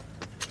secret.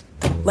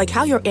 Like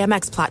how your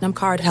Amex Platinum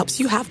card helps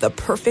you have the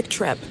perfect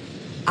trip.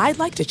 I'd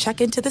like to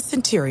check into the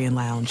Centurion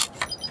Lounge.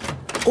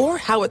 Or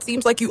how it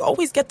seems like you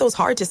always get those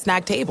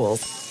hard-to-snag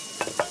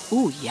tables.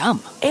 Ooh,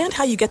 yum. And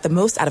how you get the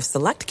most out of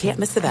select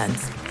can't-miss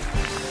events.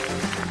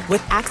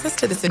 With access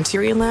to the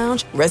Centurion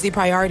Lounge, Resi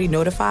Priority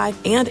Notify,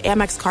 and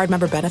Amex card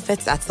member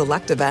benefits at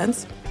select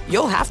events,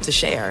 you'll have to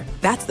share.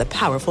 That's the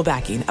powerful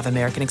backing of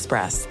American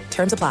Express.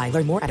 Terms apply.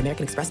 Learn more at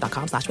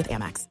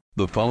americanexpress.com/withAmex.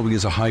 The following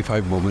is a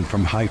high-five moment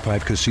from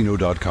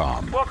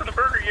highfivecasino.com. Welcome to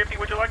Burger Yippee.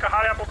 Would you like a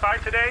hot apple pie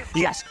today?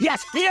 Yes, yeah,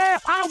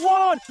 I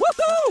won!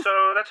 Woohoo!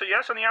 So that's a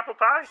yes on the apple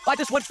pie? I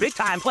just went big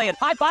time playing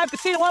High Five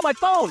Casino on my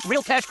phone.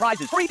 Real cash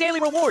prizes, free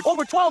daily rewards,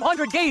 over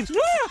 1,200 games. Woo!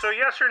 So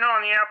yes or no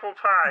on the apple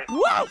pie?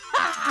 Whoa!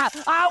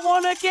 I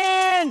won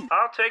again!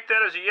 I'll take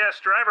that as a yes.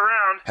 Drive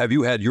around. Have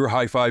you had your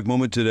high-five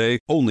moment today?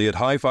 Only at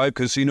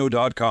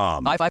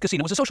highfivecasino.com. High Five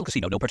Casino is a social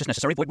casino. No purchase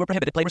necessary. Void where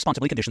prohibited. Play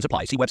responsibly. Conditions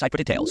apply. See website for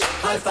details.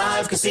 High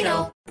Five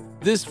Casino.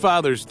 This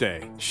Father's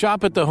Day,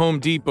 shop at the Home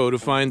Depot to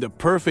find the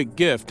perfect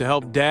gift to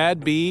help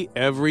Dad be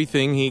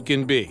everything he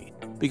can be.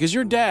 Because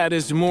your dad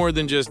is more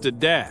than just a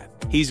dad.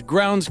 He's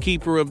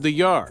groundskeeper of the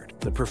yard,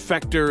 the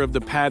perfecter of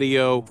the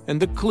patio, and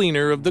the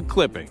cleaner of the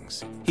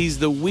clippings. He's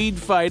the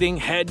weed-fighting,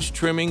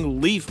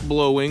 hedge-trimming,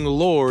 leaf-blowing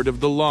lord of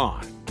the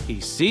lawn.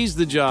 He sees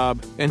the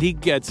job, and he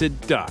gets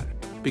it done.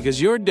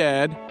 Because your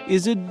dad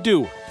is a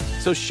doer.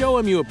 So show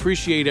him you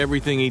appreciate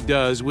everything he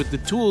does with the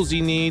tools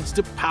he needs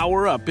to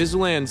power up his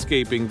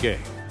landscaping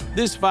game.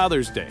 This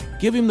Father's Day,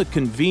 give him the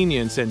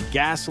convenience and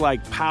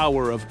gas-like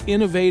power of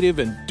innovative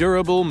and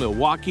durable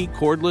Milwaukee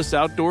cordless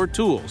outdoor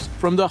tools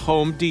from the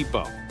Home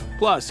Depot.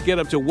 Plus, get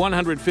up to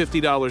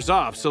 $150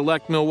 off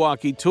select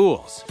Milwaukee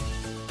tools.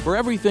 For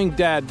everything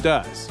Dad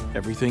does,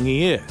 everything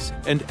he is,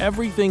 and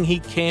everything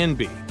he can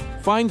be,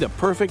 find the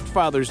perfect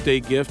Father's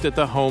Day gift at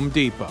the Home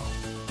Depot.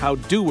 How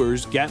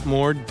doers get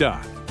more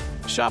done.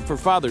 Shop for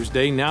Father's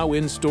Day now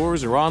in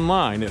stores or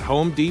online at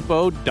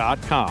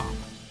homedepot.com.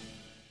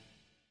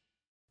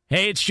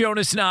 Hey, it's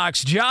Jonas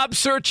Knox. Job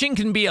searching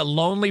can be a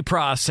lonely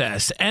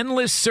process.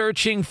 Endless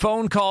searching,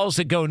 phone calls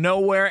that go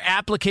nowhere,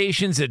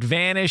 applications that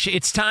vanish.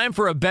 It's time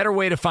for a better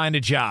way to find a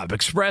job.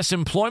 Express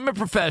Employment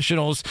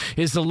Professionals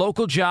is the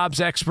local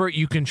jobs expert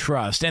you can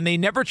trust, and they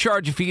never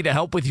charge a fee to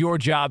help with your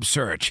job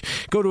search.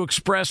 Go to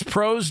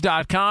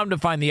expresspros.com to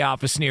find the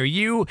office near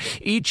you.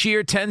 Each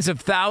year, tens of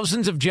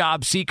thousands of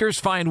job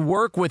seekers find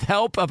work with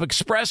help of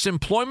Express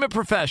Employment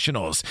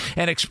Professionals,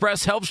 and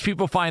Express helps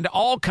people find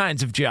all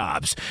kinds of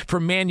jobs,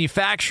 from manufacturing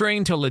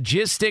manufacturing to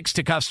logistics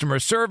to customer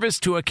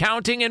service to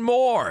accounting and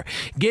more.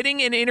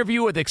 Getting an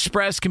interview with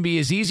Express can be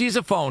as easy as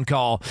a phone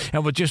call.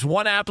 And with just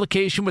one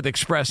application with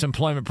Express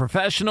Employment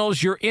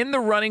Professionals, you're in the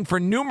running for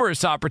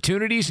numerous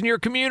opportunities in your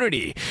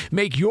community.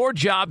 Make your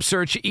job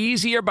search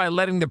easier by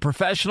letting the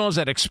professionals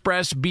at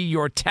Express be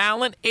your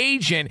talent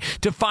agent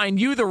to find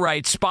you the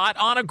right spot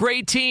on a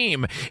great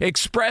team.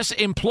 Express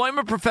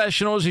Employment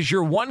Professionals is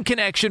your one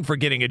connection for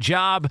getting a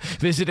job.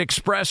 Visit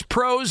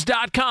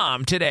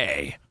expresspros.com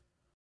today.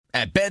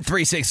 At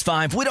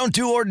Bet365, we don't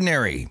do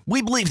ordinary.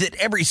 We believe that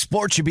every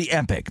sport should be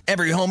epic.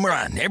 Every home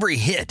run, every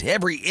hit,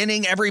 every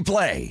inning, every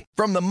play.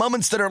 From the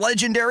moments that are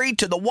legendary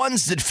to the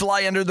ones that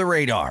fly under the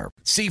radar.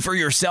 See for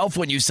yourself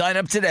when you sign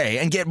up today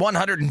and get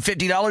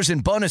 $150 in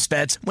bonus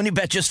bets when you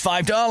bet just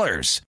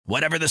 $5.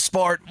 Whatever the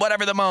sport,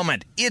 whatever the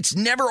moment, it's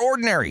never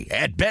ordinary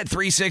at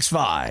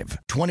Bet365.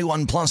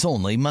 21 plus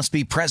only. Must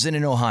be present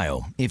in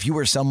Ohio. If you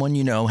or someone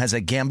you know has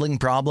a gambling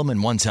problem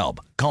and wants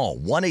help, call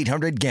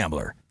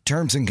 1-800-GAMBLER.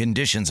 Terms and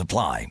conditions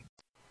apply.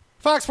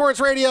 Fox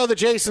Sports Radio, the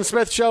Jason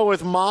Smith Show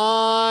with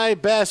my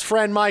best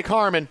friend, Mike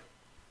Harmon.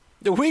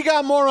 We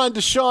got more on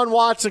Deshaun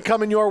Watson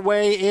coming your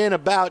way in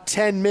about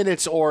 10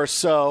 minutes or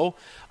so.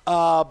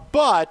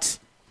 But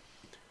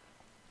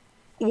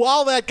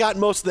while that got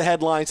most of the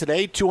headlines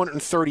today,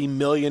 $230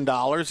 million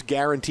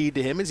guaranteed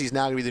to him as he's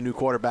now going to be the new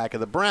quarterback of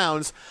the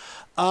Browns,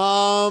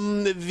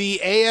 the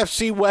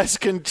AFC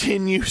West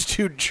continues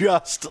to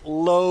just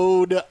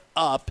load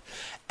up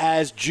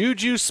as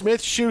Juju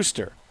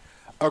Smith-Schuster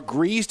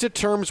agrees to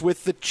terms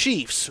with the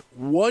Chiefs.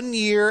 1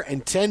 year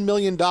and $10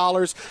 million.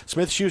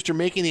 Smith-Schuster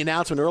making the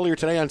announcement earlier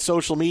today on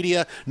social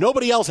media.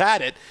 Nobody else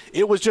had it.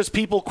 It was just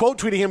people quote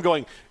tweeting him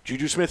going,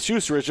 Juju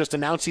Smith-Schuster has just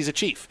announced he's a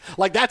Chief.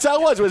 Like, that's how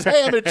it was. It was,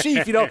 hey, I'm a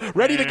Chief,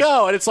 ready to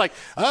go. And it's like,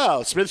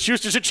 oh,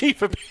 Smith-Schuster's a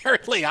Chief,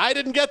 apparently. I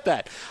didn't get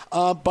that.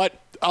 But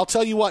I'll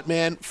tell you what,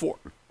 man, for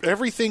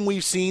everything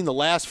we've seen the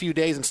last few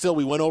days, and still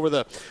we went over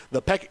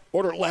the peck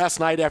order last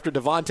night after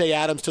Devontae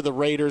Adams to the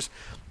Raiders.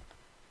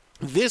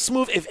 This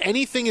move, if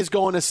anything, is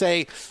going to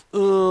say,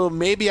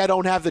 maybe I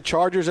don't have the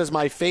Chargers as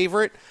my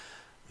favorite.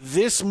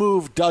 This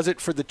move does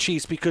it for the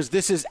Chiefs because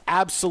this is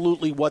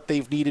absolutely what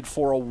they've needed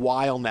for a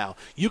while now.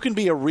 You can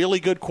be a really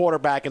good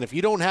quarterback, and if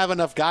you don't have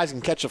enough guys who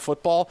can catch a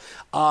football,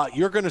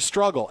 you're going to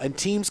struggle. And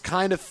teams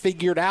kind of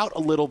figured out a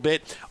little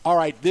bit, all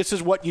right, this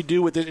is what you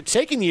do with it. It's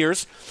taken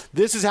years.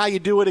 This is how you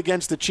do it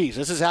against the Chiefs.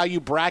 This is how you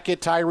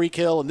bracket Tyreek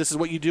Hill, and this is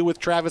what you do with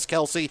Travis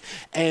Kelce.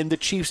 And the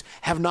Chiefs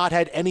have not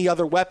had any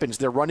other weapons.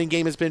 Their running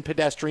game has been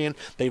pedestrian.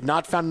 They've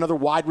not found another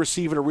wide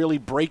receiver to really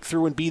break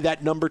through and be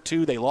that number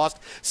two. They lost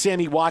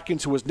Sammy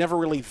Watkins, who was never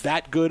really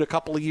that good a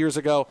couple of years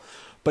ago.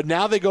 But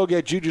now they go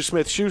get Juju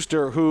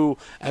Smith-Schuster, who,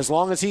 as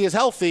long as he is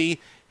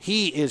healthy,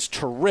 he is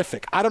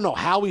terrific. I don't know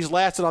how he's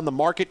lasted on the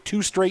market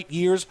 2 straight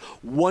years,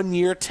 1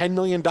 year, $10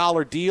 million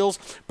deals,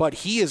 but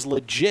he is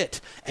legit.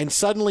 And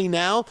suddenly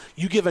now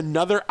you give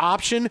another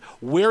option.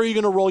 Where are you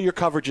going to roll your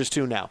coverages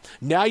to now?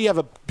 Now you have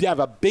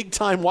a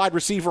big-time wide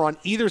receiver on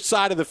either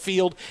side of the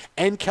field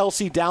and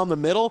Kelce down the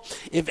middle.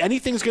 If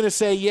anything's going to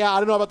say, I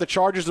don't know about the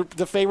Chargers,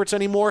 the favorites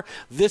anymore,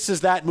 this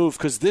is that move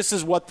because this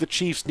is what the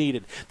Chiefs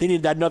needed. They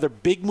needed another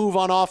big move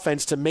on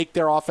offense to make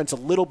their offense a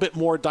little bit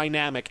more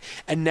dynamic.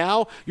 And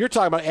now you're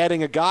talking about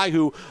adding a guy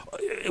who,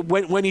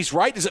 when he's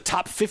right, is a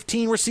top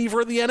 15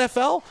 receiver in the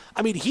NFL.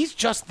 I mean, he's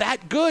just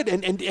that good.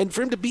 And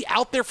for him to be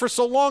out there for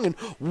so long and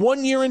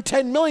 1 year and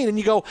 $10 million, and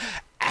you go,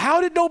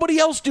 how did nobody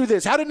else do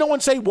this? How did no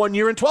one say 1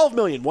 year and $12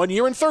 million, 1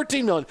 year and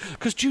 $13 million?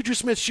 Because Juju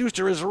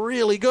Smith-Schuster is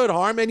really good,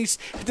 Harm, and he's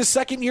the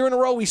second year in a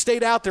row he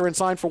stayed out there and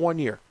signed for 1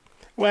 year.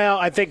 Well,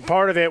 I think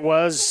part of it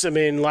was,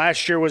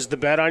 last year was the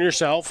bet on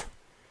yourself,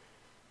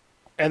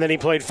 and then he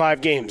played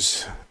 5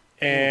 games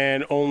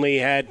and only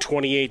had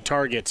 28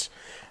 targets.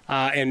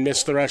 And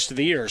missed the rest of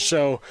the year.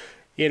 So,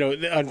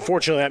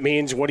 unfortunately, that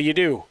means what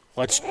do?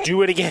 Let's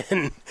do it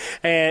again.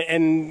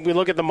 and we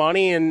look at the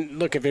money, and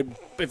look, if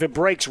it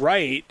breaks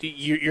right,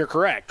 you're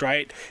correct,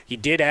 right? He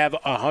did have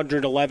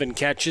 111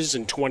 catches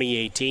in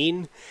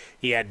 2018.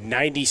 He had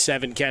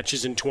 97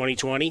 catches in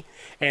 2020.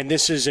 And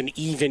this is an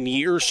even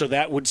year, so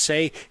that would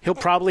say he'll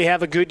probably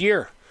have a good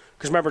year.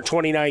 Because remember,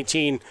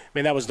 2019,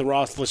 that was the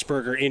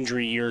Roethlisberger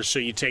injury year, so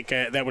you take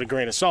that with a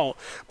grain of salt.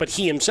 But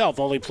he himself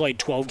only played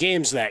 12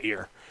 games that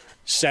year.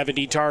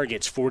 70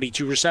 targets,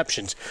 42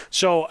 receptions.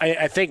 So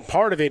I think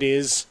part of it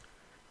is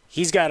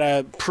he's got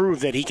to prove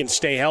that he can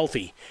stay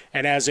healthy.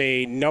 And as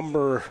a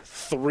number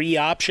 3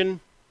 option,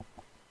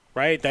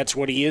 right, that's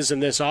what he is in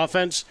this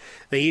offense,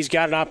 that he's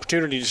got an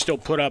opportunity to still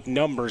put up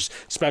numbers,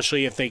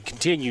 especially if they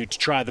continue to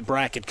try the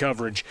bracket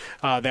coverage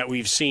that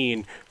we've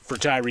seen for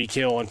Tyreek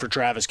Hill and for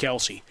Travis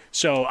Kelce.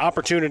 So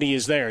opportunity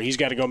is there. He's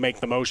got to go make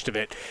the most of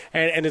it.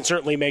 And it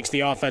certainly makes the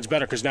offense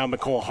better because now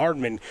Mecole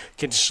Hardman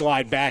can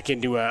slide back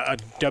into a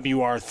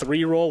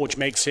WR3 role, which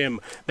makes him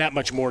that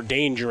much more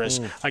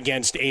dangerous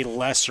against a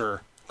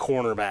lesser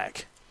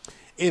cornerback.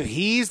 If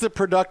he's the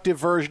productive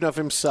version of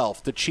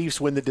himself, the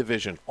Chiefs win the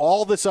division.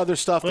 All this other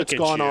stuff that's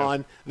gone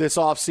on this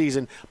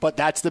offseason, but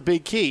that's the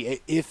big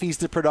key. If he's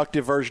the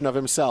productive version of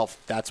himself,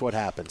 that's what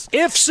happens.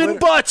 Ifs and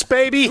buts,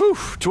 baby.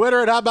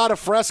 Twitter at How About a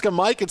Fresca,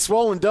 Mike at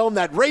Swollen Dome.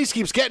 That race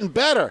keeps getting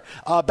better.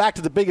 Back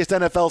to the biggest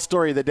NFL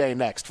story of the day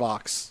next,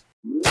 Fox.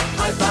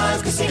 High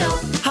Five Casino.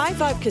 High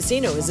Five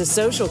Casino is a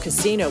social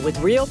casino with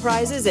real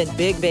prizes and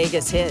big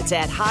Vegas hits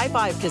at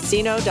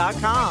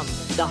highfivecasino.com.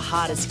 The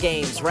hottest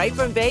games right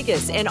from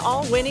Vegas, and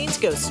all winnings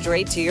go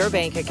straight to your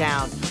bank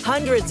account.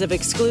 Hundreds of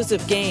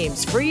exclusive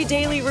games, free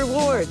daily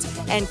rewards,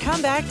 and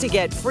come back to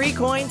get free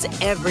coins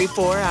every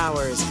 4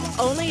 hours.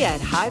 Only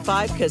at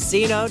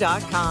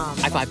highfivecasino.com.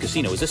 High Five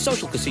Casino is a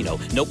social casino.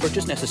 No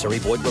purchase necessary.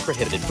 Void where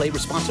prohibited. Play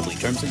responsibly.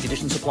 Terms and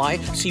conditions apply.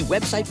 See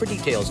website for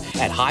details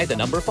at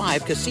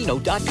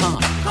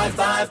high5casino.com. High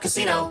Five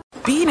Casino.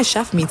 Being a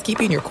chef means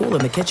keeping your cool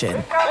in the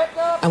kitchen.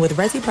 And with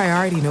Resi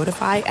Priority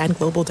Notify and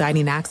Global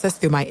Dining Access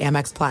through my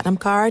Amex Platinum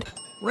card,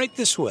 right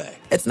this way.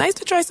 It's nice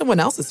to try someone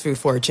else's food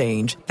for a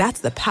change.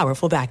 That's the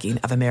powerful backing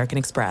of American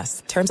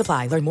Express. Terms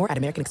apply. Learn more at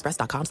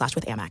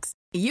americanexpress.com/withAmex.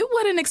 You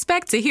wouldn't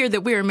expect to hear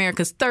that we're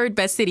America's third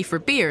best city for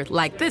beer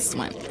like this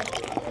one.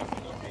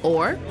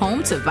 Or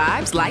home to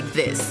vibes like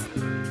this.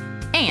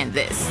 And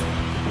this.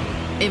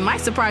 It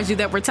might surprise you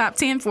that we're top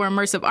 10 for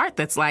immersive art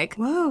that's like,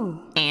 whoa.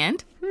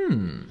 And,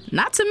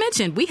 not to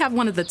mention, we have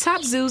one of the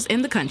top zoos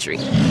in the country.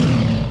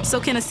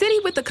 So can a city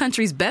with the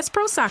country's best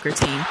pro soccer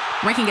team,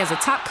 ranking as a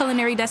top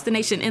culinary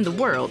destination in the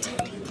world,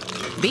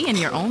 be in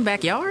your own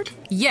backyard?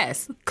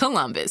 Yes,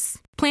 Columbus.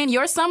 Plan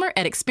your summer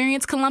at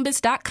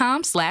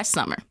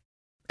experiencecolumbus.com/summer.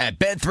 At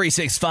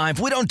Bet365,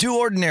 we don't do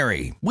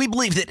ordinary. We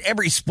believe that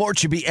every sport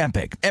should be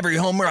epic. Every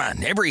home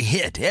run, every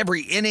hit,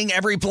 every inning,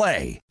 every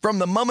play. From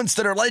the moments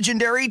that are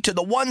legendary to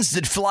the ones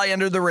that fly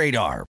under the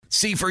radar.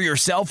 See for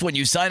yourself when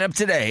you sign up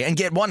today and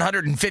get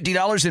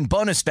 $150 in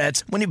bonus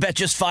bets when you bet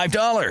just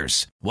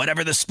 $5.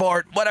 Whatever the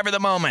sport, whatever the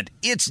moment,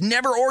 it's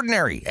never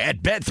ordinary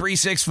at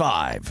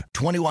Bet365.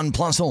 21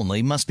 plus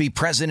only. Must be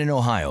present in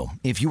Ohio.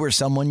 If you or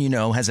someone you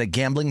know has a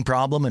gambling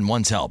problem and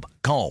wants help,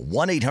 call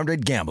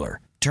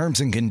 1-800-GAMBLER. Terms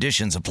and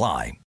conditions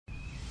apply.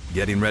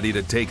 Getting ready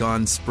to take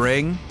on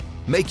spring?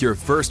 Make your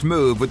first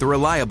move with the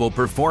reliable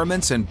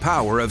performance and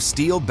power of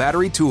Steel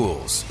battery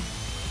tools.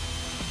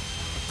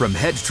 From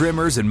hedge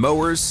trimmers and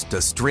mowers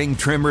to string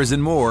trimmers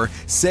and more,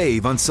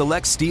 save on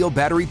select Steel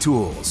battery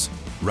tools.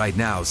 Right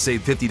now,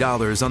 save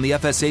 $50 on the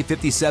FSA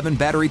 57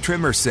 battery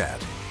trimmer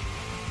set.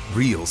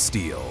 Real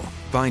Steel.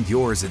 Find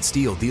yours at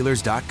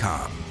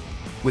SteelDealers.com.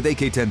 With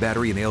AK-10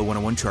 battery and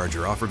AL101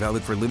 charger. Offer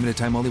valid for limited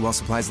time only while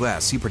supplies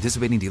last. See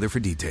participating dealer for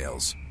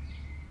details.